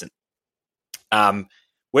consistent.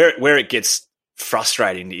 Where it gets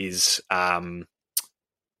frustrating is when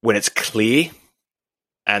it's clear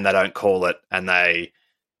and they don't call it, and they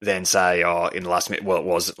then say, oh, in the last minute, well, it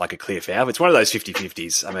was like a clear foul. It's one of those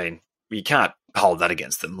 50-50s. I mean, you can't hold that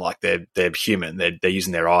against them. Like they're human. They're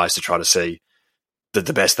using their eyes to try to see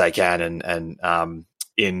the best they can. And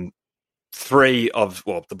in 3 of,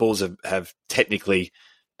 well, the Bulls have technically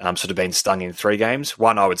sort of been stung in 3 games.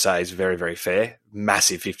 One, I would say, is very, very fair.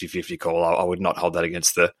 Massive 50-50 call. I would not hold that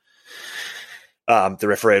against the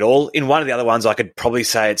referee at all. In one of the other ones, I could probably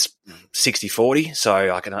say it's 60-40,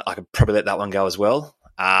 so I could probably let that one go as well.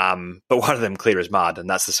 But one of them clear as mud, and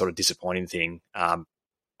that's the sort of disappointing thing.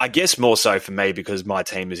 I guess more so for me because my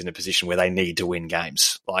team is in a position where they need to win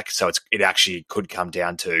games. So it actually could come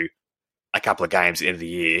down to a couple of games at the end of the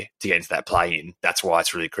year to get into that play-in. That's why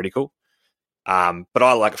it's really critical. But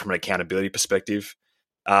I like it from an accountability perspective.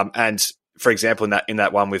 And for example, in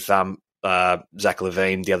that one with Zach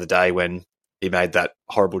LaVine the other day when he made that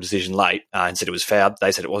horrible decision late and said it was fouled,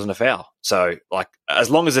 they said it wasn't a foul. So as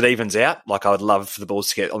long as it evens out, I would love for the Bulls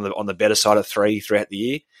to get on the better side of 3 throughout the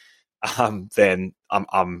year. Then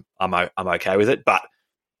I'm okay with it. But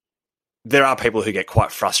there are people who get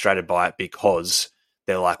quite frustrated by it because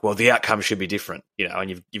they're like, well, the outcome should be different,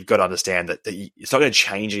 and you've got to understand that it's not going to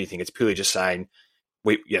change anything. It's purely just saying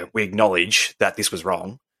we acknowledge that this was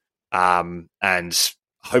wrong, and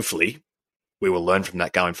hopefully we will learn from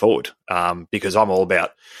that going forward. Because I'm all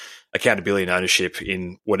about accountability and ownership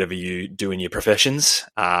in whatever you do in your professions,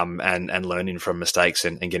 and learning from mistakes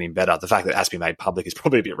and getting better. The fact that it has to be made public is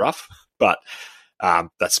probably a bit rough, but I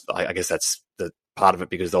guess that's the part of it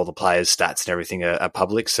because all the players' stats and everything are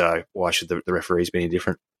public. So why should the referees be any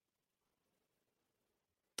different?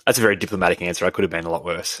 That's a very diplomatic answer. I could have been a lot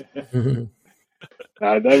worse.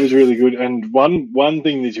 That was really good. And one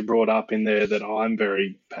thing that you brought up in there that I'm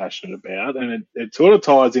very passionate about, and it sort of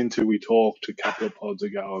ties into, we talked a couple of pods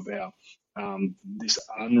ago about this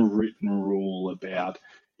unwritten rule about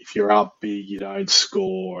if you're up big, you don't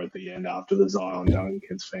score at the end after the Zion dunk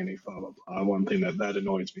against Phoenix, blah, blah, blah. One thing that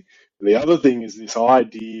annoys me. The other thing is this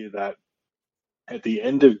idea that at the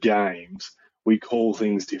end of games, we call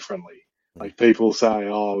things differently. Like people say,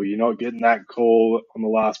 oh, you're not getting that call on the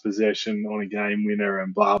last possession on a game winner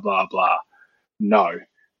and blah, blah, blah. No.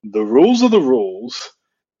 The rules are the rules.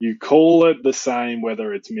 You call it the same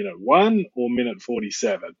whether it's minute 1 or minute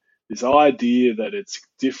 47. This idea that it's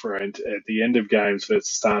different at the end of games versus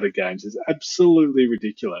start of games is absolutely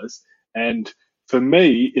ridiculous. And for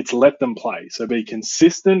me, it's let them play. So be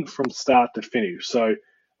consistent from start to finish. So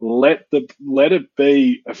let it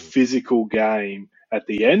be a physical game at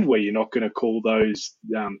the end where you're not going to call those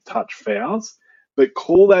touch fouls, but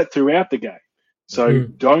call that throughout the game. So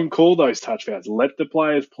don't call those touch fouls. Let the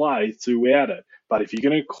players play throughout it. But if you're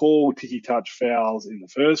going to call ticky-touch fouls in the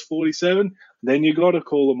first 47, then you've got to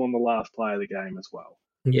call them on the last play of the game as well.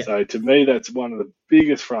 Yeah. So to me, that's one of the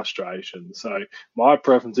biggest frustrations. So my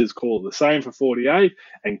preference is call it the same for 48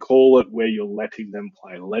 and call it where you're letting them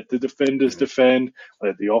play. Let the defenders defend,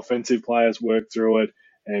 let the offensive players work through it,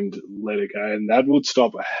 and let it go. And that would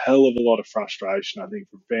stop a hell of a lot of frustration, I think,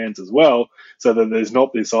 from fans as well, so that there's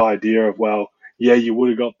not this idea of, well, yeah, you would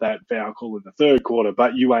have got that foul call in the third quarter,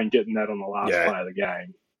 but you ain't getting that on the last play of the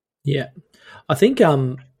game. Yeah. I think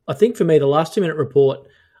for me, the last 2-minute report,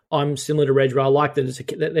 I'm similar to Reg. I like that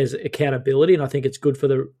there's accountability, and I think it's good for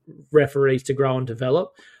the referees to grow and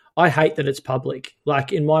develop. I hate that it's public.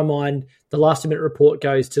 Like, in my mind, the last 2-minute report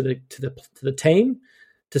goes to the team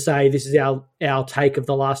to say this is our take of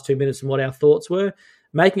the last 2 minutes and what our thoughts were.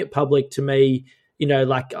 Making it public, to me,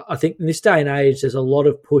 like, I think in this day and age, there's a lot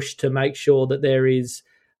of push to make sure that there is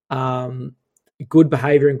good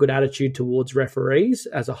behaviour and good attitude towards referees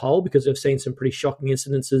as a whole, because I've seen some pretty shocking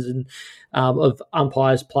incidences of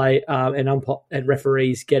umpires play and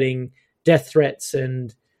referees getting death threats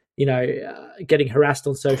and getting harassed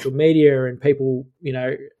on social media, and people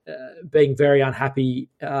being very unhappy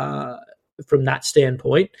from that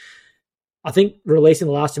standpoint. I think releasing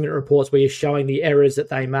the last 2-minute reports where you're showing the errors that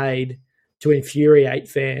they made to infuriate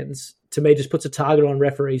fans, to me, just puts a target on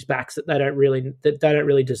referees' backs that they don't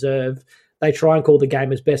really deserve. They try and call the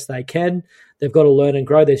game as best they can. They've got to learn and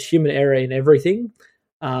grow. There's human error in everything.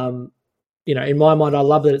 In my mind, I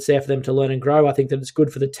love that it's there for them to learn and grow. I think that it's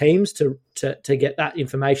good for the teams to get that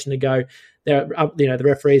information to go. The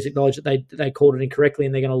referees acknowledge that they called it incorrectly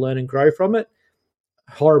and they're going to learn and grow from it.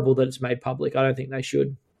 Horrible that it's made public. I don't think they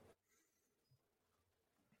should.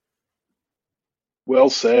 Well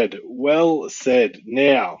said. Well said.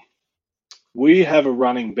 Now, we have a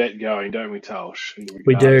running bet going, don't we, Talsh? In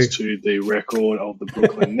regards to the record of the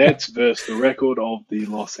Brooklyn Nets versus the record of the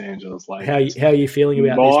Los Angeles Lakers. How are you feeling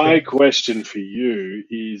about this? My question for you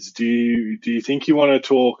is, do you think you want to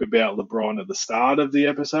talk about LeBron at the start of the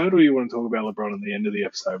episode, or you want to talk about LeBron at the end of the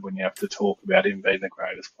episode when you have to talk about him being the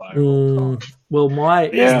greatest player of all time? Well,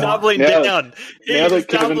 he's doubling down. Now that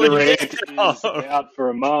Kevin Durant is out for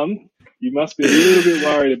a month, you must be a little bit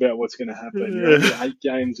worried about what's going to happen. You're only 8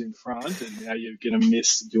 games in front, and now you're going to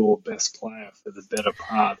miss your best player for the better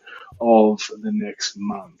part of the next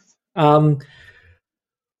month.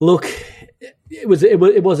 Look, it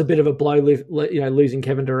was a bit of a blow, losing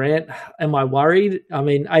Kevin Durant. Am I worried? I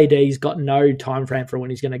mean, AD's got no time frame for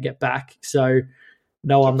when he's going to get back, so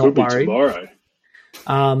no, I'm not worried. Tomorrow.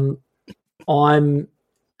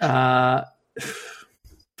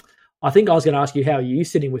 I think I was going to ask you, how are you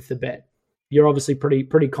sitting with the bet? You're obviously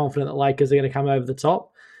pretty confident that Lakers are going to come over the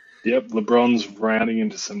top. Yep, LeBron's rounding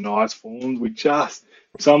into some nice forms.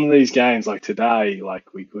 Some of these games, like today,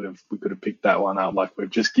 like we could have picked that one up. Like, we've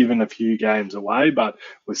just given a few games away, but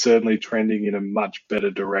we're certainly trending in a much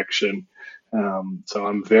better direction. So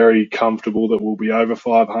I'm very comfortable that we'll be over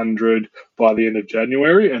 500 by the end of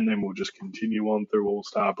January, and then we'll just continue on through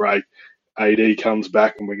All-Star break. AD comes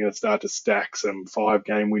back and we're going to start to stack some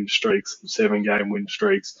 5-game win streaks, some 7-game win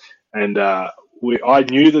streaks. And I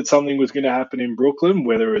knew that something was going to happen in Brooklyn,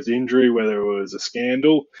 whether it was injury, whether it was a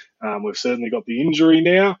scandal. We've certainly got the injury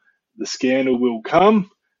now. The scandal will come,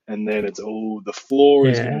 and then it's all the floor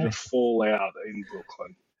is going to fall out in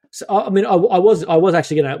Brooklyn. So I mean, I was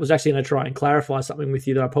actually going to try and clarify something with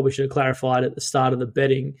you that I probably should have clarified at the start of the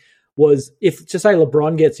betting. Was, if, to say,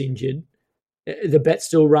 LeBron gets injured, the bet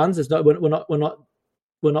still runs. It's not,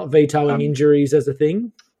 we're not vetoing injuries as a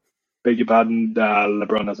thing. Beg your pardon,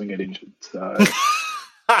 LeBron doesn't get injured. So,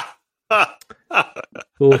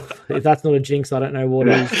 well, if that's not a jinx, I don't know what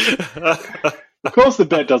is. Of course, the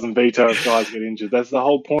bet doesn't veto if guys get injured. That's the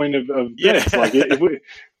whole point of bets. Like,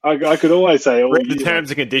 I could always say, read the terms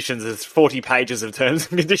and conditions. There's 40 pages of terms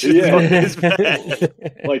and conditions. Yeah.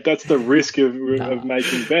 Like, that's the risk of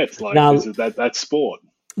making bets. Like, that's sport.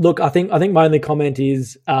 Look, I think my only comment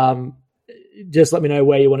is, just let me know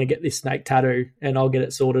where you want to get this snake tattoo, and I'll get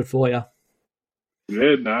it sorted for you.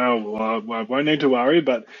 Yeah, no, I won't need to worry.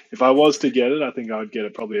 But if I was to get it, I think I'd get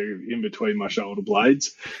it probably in between my shoulder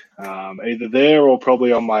blades, either there or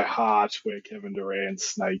probably on my heart, where Kevin Durant's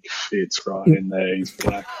snake fits right in there. His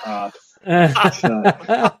black heart. So,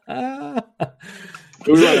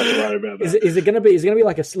 we won't have to worry about that. Is it going to be? Is it going to be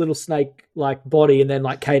like a little snake like body and then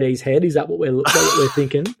like KD's head? Is that what we're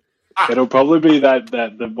thinking? It'll probably be that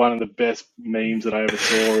the one of the best memes that I ever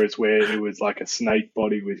saw is where it was like a snake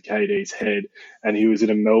body with KD's head, and he was in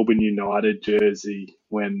a Melbourne United jersey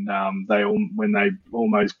when they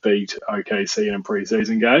almost beat OKC in a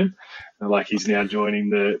preseason game, and like he's now joining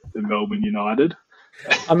the Melbourne United.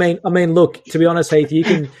 I mean, look. To be honest, Heath, you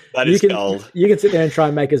can sit there and try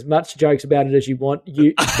and make as much jokes about it as you want.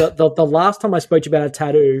 The last time I spoke to you about a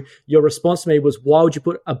tattoo, your response to me was, "Why would you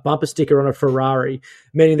put a bumper sticker on a Ferrari?"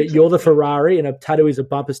 Meaning that you're the Ferrari and a tattoo is a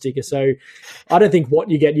bumper sticker. So, I don't think what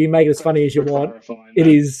you get. You make it as funny as you want. It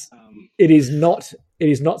is not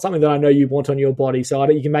something that I know you want on your body. So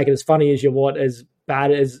you can make it as funny as you want, as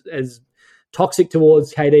bad as toxic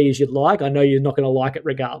towards KD as you'd like. I know you're not going to like it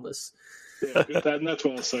regardless. Yeah, and that's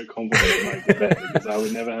why I was so confident to make the bet, because I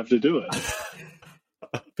would never have to do it.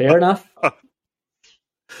 Fair enough.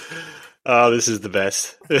 Oh, this is the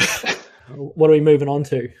best. What are we moving on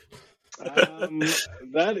to?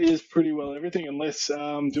 That is pretty well everything, unless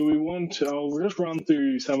do we want to... we'll just run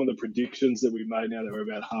through some of the predictions that we made now that we're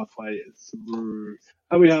about halfway through.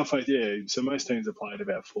 Are we halfway? Yeah, so most teams have played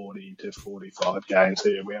about 40 to 45 games. So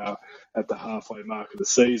yeah, we are at the halfway mark of the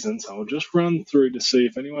season. So I'll just run through to see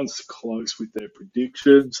if anyone's close with their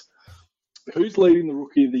predictions. Who's leading the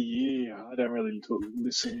Rookie of the Year? I don't really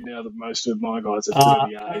listen now that most of my guys are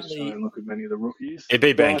 38, so I don't look at many of the rookies. It'd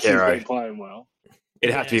be Banchero. Been playing well.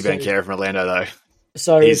 It'd have to be Banchero from Orlando, though.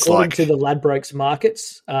 So according to the Ladbrokes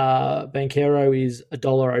markets, Banchero is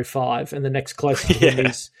 $1.05, and the next closest to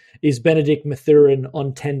him is Benedict Mathurin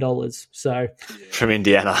on $10. So from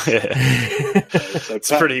Indiana, yeah. So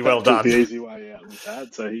it's pretty well done. The easy way out with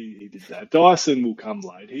that, so he did that. Dyson will come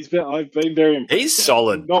late. I've been very impressed. He's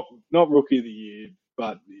solid. Not Rookie of the Year,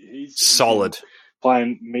 but he's solid.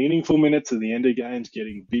 Playing meaningful minutes at the end of games,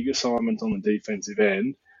 getting big assignments on the defensive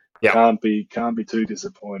end. Yep. Can't be too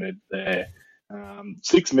disappointed there.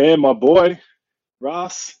 Six man, my boy,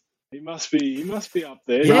 Russ. He must be up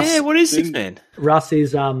there. Yeah, what is six man? Russ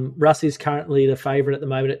is currently the favourite at the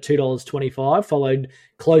moment at $2.25, followed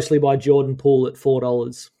closely by Jordan Poole at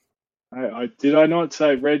 $4. Did I not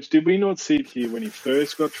say, Reg? Did we not sit here when he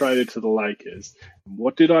first got traded to the Lakers?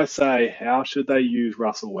 What did I say? How should they use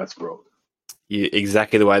Russell Westbrook?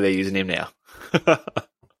 Exactly the way they're using him now.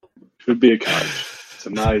 Should be a coach. It's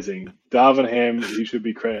amazing. Darvin Ham, he should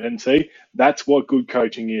be credited. And see, that's what good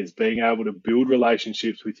coaching is, being able to build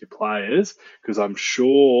relationships with your players, because I'm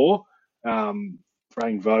sure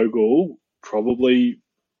Frank Vogel probably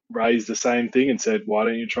raised the same thing and said, why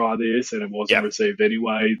don't you try this? And it wasn't received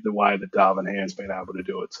anyway, the way that Darvin Ham's been able to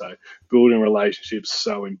do it. So building relationships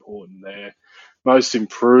so important there. Most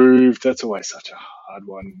improved, that's always such a hard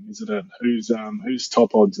one, isn't it? Who's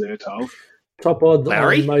top odds there, Tal? Top odds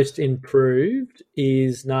Larry? on most improved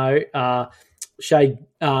is Shai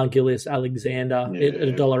Gilgeous-Alexander at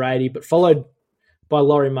 $1.80, but followed by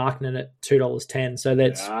Laurie Markkinen at $2.10. So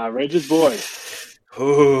that's Reg's boy.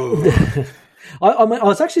 I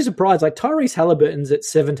was actually surprised. Like Tyrese Halliburton's at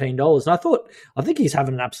 $17, and I think he's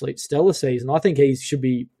having an absolute stellar season. I think he should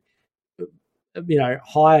be,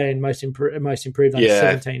 higher in most improved than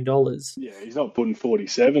 $17. Yeah, he's not putting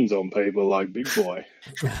 47s on people like Big Boy.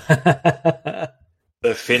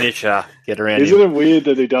 The finisher, get around. Isn't it weird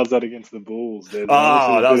that he does that against the Bulls? That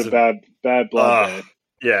was a bad blood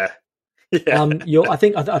there. Yeah. I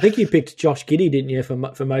think you picked Josh Giddey, didn't you, for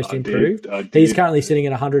most improved? I did. He's currently sitting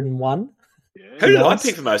at 101. Yeah. Who did I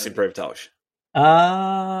pick for most improved, Tosh?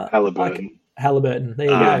 Halliburton. There you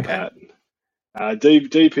go. Okay.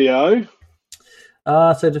 DPO.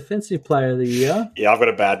 So Defensive Player of the Year. Yeah, I've got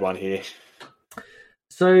a bad one here.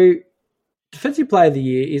 So Defensive Player of the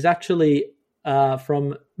Year is actually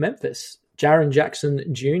from Memphis, Jaren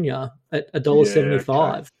Jackson Jr. at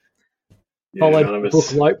 $1.75.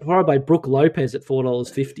 Followed by Brook Lopez at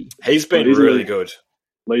 $4.50. He's been really good.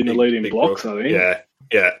 Leading the lead in blocks, I think.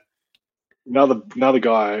 Yeah. Another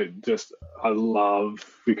guy I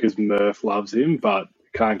love because Murph loves him, but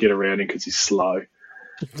can't get around him because he's slow.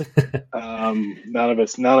 None of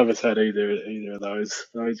us had either of those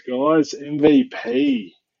guys.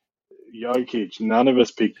 MVP Jokic. None of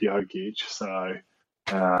us picked Jokic. So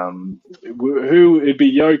who it'd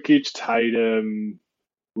be? Jokic, Tatum,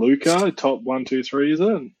 Luka. Top 1, 2, 3, is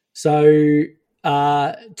it? So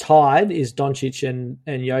tied is Doncic and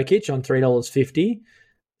Jokic on $3.50.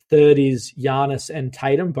 third is Giannis and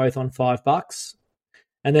Tatum, both on $5.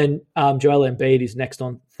 And then Joel Embiid is next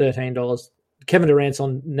on $13. Kevin Durant's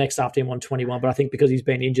on next after him on 21, but I think because he's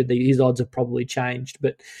been injured, his odds have probably changed.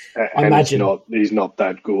 But I imagine he's not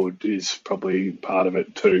that good is probably part of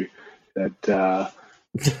it too. That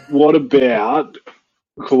what about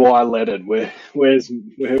Kawhi Leonard? Where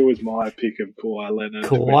was my pick of Kawhi Leonard?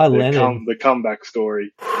 Kawhi Leonard, the comeback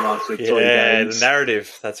story last week. Yeah, the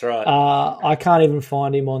narrative. That's right. I can't even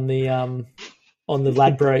find him on the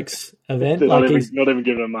Ladbrokes event. Not even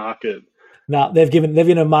given a market. No, they've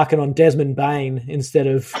given a market on Desmond Bain instead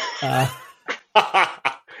of.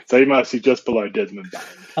 So he must be just below Desmond Bain.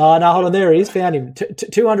 No, hold on, there he is. Found him.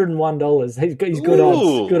 $201. He's good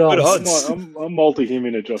odds. Good odds. I'll multi him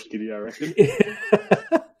in a Josh Giddey, I reckon.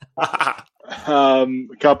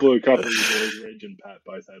 A couple of boys, Reg and Pat,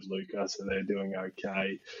 both had Luca, so they're doing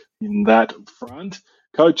okay in that front.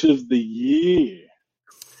 Coach of the year.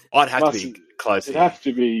 I'd have to be close. It'd have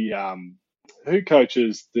to be who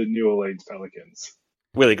coaches the New Orleans Pelicans?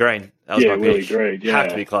 Willie Green. That was my pick. Willie Green. Yeah, have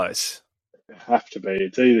to be close. Have to be.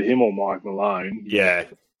 It's either him or Mike Malone. Yeah.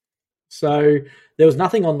 So there was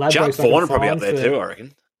nothing on Ladbrokes. Jack Vaughn probably up there too, I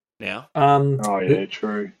reckon. Now.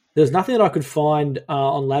 True. There's nothing that I could find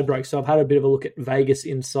on Ladbrokes, so I've had a bit of a look at Vegas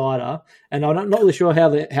Insider, and I'm not really sure how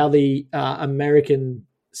the American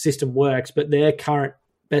system works, but their current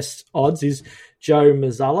best odds is Joe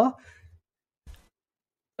Mazzulla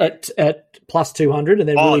at plus 200, and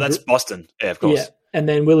then that's Boston. Yeah, of course. Yeah, and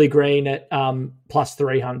then Willie Green at plus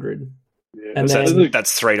 300. Yeah, and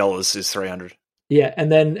that's $3 is 300. Yeah,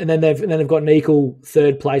 and then they've got an equal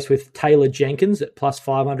third place with Taylor Jenkins at plus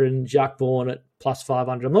 500 and Jacques Vaughn at plus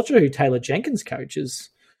 500. I'm not sure who Taylor Jenkins coaches.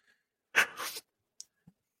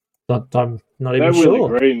 I'm not even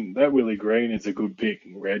sure. That Willie Green is a good pick,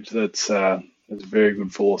 Reg. That's very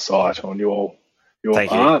good foresight on your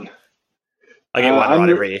part. I get one right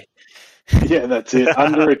every year. Yeah, that's it.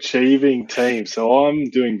 Underachieving team. So I'm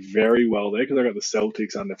doing very well there because I got the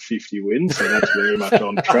Celtics under 50 wins, so that's very much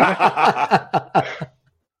on track.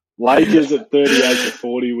 Lakers at 38 to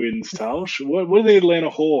 40 wins, Talsh. What are the Atlanta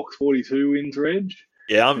Hawks? 42 wins, Reg?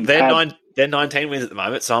 Yeah, they're 19 wins at the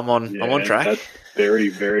moment, so I'm on track. That's very,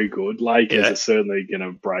 very good. Lakers are certainly going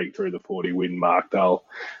to break through the 40 win mark. They'll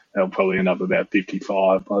probably end up about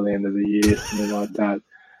 55 by the end of the year, something like that.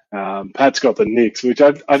 Pat's got the Knicks, which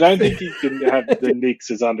I don't think you can have the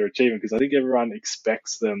Knicks as underachieving because I think everyone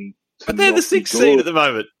expects them to. But they're the 6th seed at the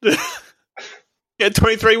moment. Get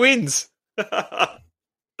 23 wins.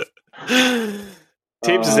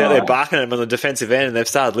 Tibbs is out there barking at them on the defensive end, and they've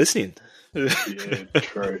started listening. Yeah,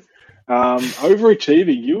 true.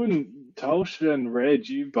 Overachieving. You and Tolsh and Reg,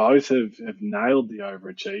 you both have nailed the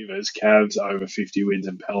overachievers. Cavs over 50 wins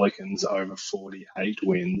and Pelicans over 48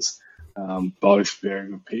 wins. Both very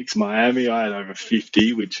good picks. Miami, I had over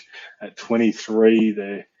 50, which at 23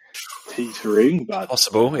 they're teetering, but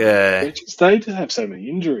possible. Yeah, they just have so many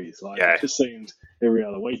injuries. It just seems every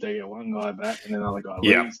other week they get one guy back and then another guy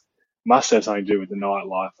leaves. Must have something to do with the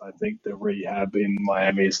nightlife. I think the rehab in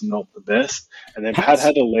Miami is not the best. And then Pat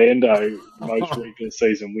had Orlando most regular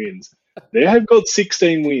season wins. They have got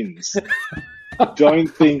 16 wins. Don't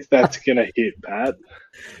think that's going to hit, Pat.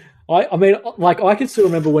 I mean, I can still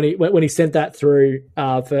remember when he sent that through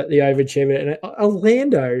for the overachiever. And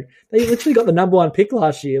Orlando, they literally got the number one pick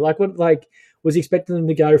last year. Was he expecting them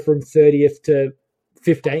to go from 30th to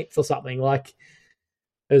 15th or something?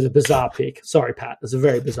 It was a bizarre pick. Sorry, Pat. It was a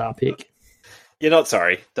very bizarre pick. You're not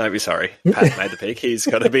sorry. Don't be sorry. Pat made the pick. He's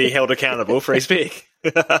got to be held accountable for his pick.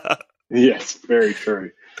 Yes, very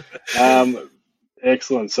true.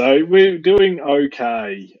 Excellent. So we're doing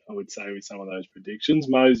okay, I would say, with some of those predictions.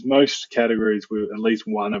 Most categories, at least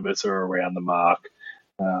one of us are around the mark.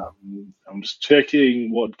 I'm just checking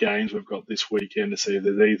what games we've got this weekend to see if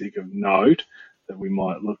there's anything of note that we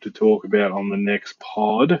might look to talk about on the next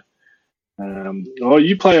pod.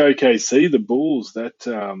 You play OKC, the Bulls. That's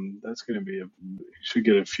going to be should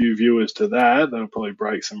get a few viewers to that. That'll probably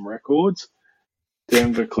break some records.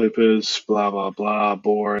 Denver Clippers, blah, blah, blah,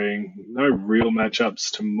 boring. No real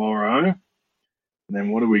matchups tomorrow. And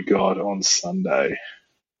then what do we got on Sunday?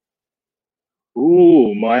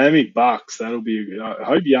 Ooh, Miami Bucks. That'll be. I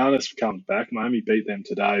hope Giannis comes back. Miami beat them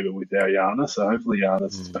today, but without Giannis. So hopefully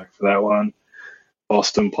Giannis is back for that one.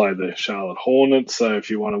 Boston play the Charlotte Hornets. So if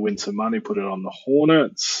you want to win some money, put it on the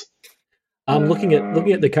Hornets. Looking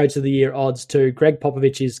at the Coach of the Year odds too. Greg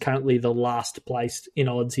Popovich is currently the last placed in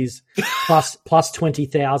odds. He's plus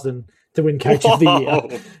 20,000 to win Coach of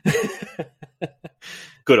the Year.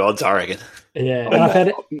 Good odds, I reckon. Yeah, and I've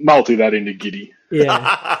had multi that into Giddey.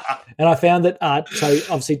 Yeah, And I found that, so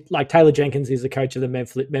obviously, like Taylor Jenkins is the coach of the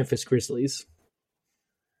Memphis Grizzlies.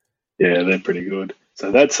 Yeah, they're pretty good.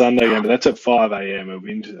 So that's Sunday game, but that's at 5 a.m. We'll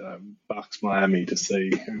be into Bucks Miami to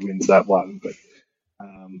see who wins that one. But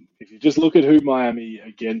if you just look at who Miami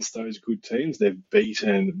against those good teams, they've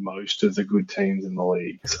beaten most of the good teams in the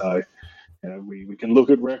league. So we can look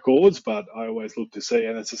at records, but I always look to see,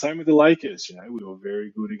 and it's the same with the Lakers. We were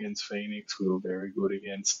very good against Phoenix. We were very good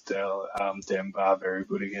against Denver, very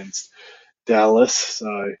good against Dallas.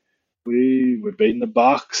 So we've beaten the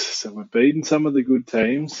Bucks, so we've beaten some of the good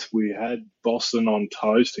teams. We had Boston on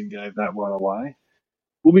toast and gave that one away.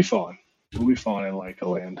 We'll be fine. We'll be fine in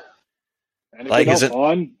Lakerland. And if we're not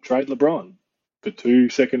fine, trade LeBron for 2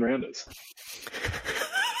 second-rounders.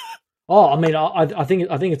 Oh, I mean, I think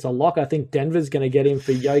it's a lock. I think Denver's going to get him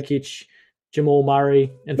for Jokic, Jamal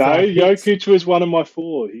Murray, and Jokic was one of my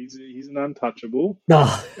 4. He's an untouchable. No,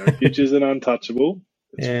 Jokic is an untouchable.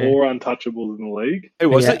 There's 4 untouchables in the league. Who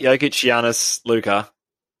was it? Jokic, Giannis, Luka,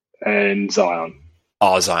 and Zion.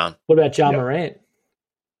 Oh, Zion. What about Ja Morant?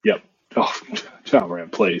 Yep. Oh, Ja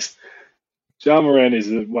Morant, please. Ja Morant is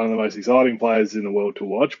one of the most exciting players in the world to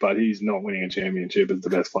watch, but he's not winning a championship as the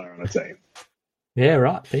best player on a team. Yeah,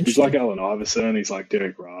 right. He's like Allen Iverson. He's like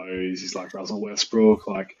Derrick Rose. He's like Russell Westbrook.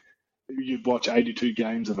 Like, you'd watch 82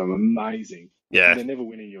 games of them. Amazing. Yeah. They're never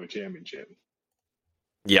winning you a championship.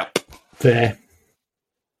 Yep. Fair.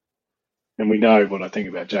 And we know what I think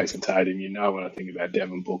about Jason Tatum. You know what I think about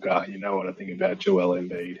Devin Booker. You know what I think about Joel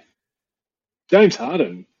Embiid. James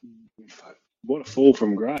Harden, what a fall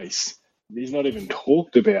from grace. He's not even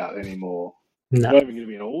talked about anymore. No. He's not even going to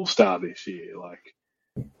be an all-star this year. Like,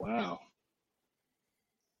 wow.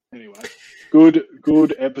 Anyway,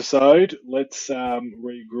 good episode. Let's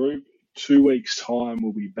regroup. 2 weeks' time,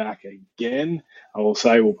 we'll be back again. I will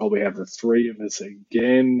say we'll probably have the 3 of us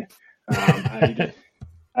again.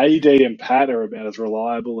 AD and Pat are about as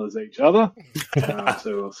reliable as each other,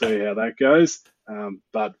 so we'll see how that goes.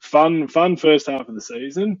 But fun first half of the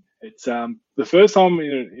season. It's the first time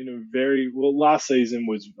in a very well. Last season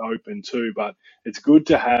was open too, but it's good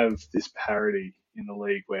to have this parity in the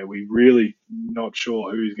league where we really not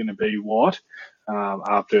sure who's going to be what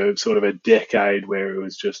after sort of a decade where it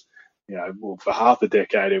was just for half a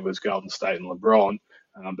decade it was Golden State and LeBron.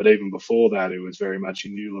 But even before that, it was very much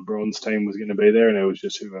you knew LeBron's team was going to be there, and it was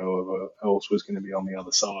just whoever else was going to be on the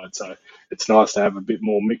other side. So it's nice to have a bit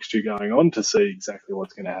more mixture going on to see exactly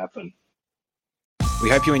what's going to happen. We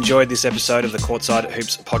hope you enjoyed this episode of the Courtside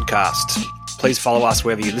Hoops podcast. Please follow us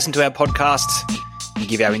wherever you listen to our podcasts and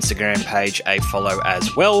give our Instagram page a follow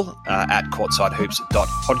as well at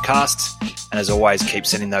courtsidehoops.podcast. And as always, keep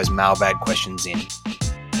sending those mailbag questions in.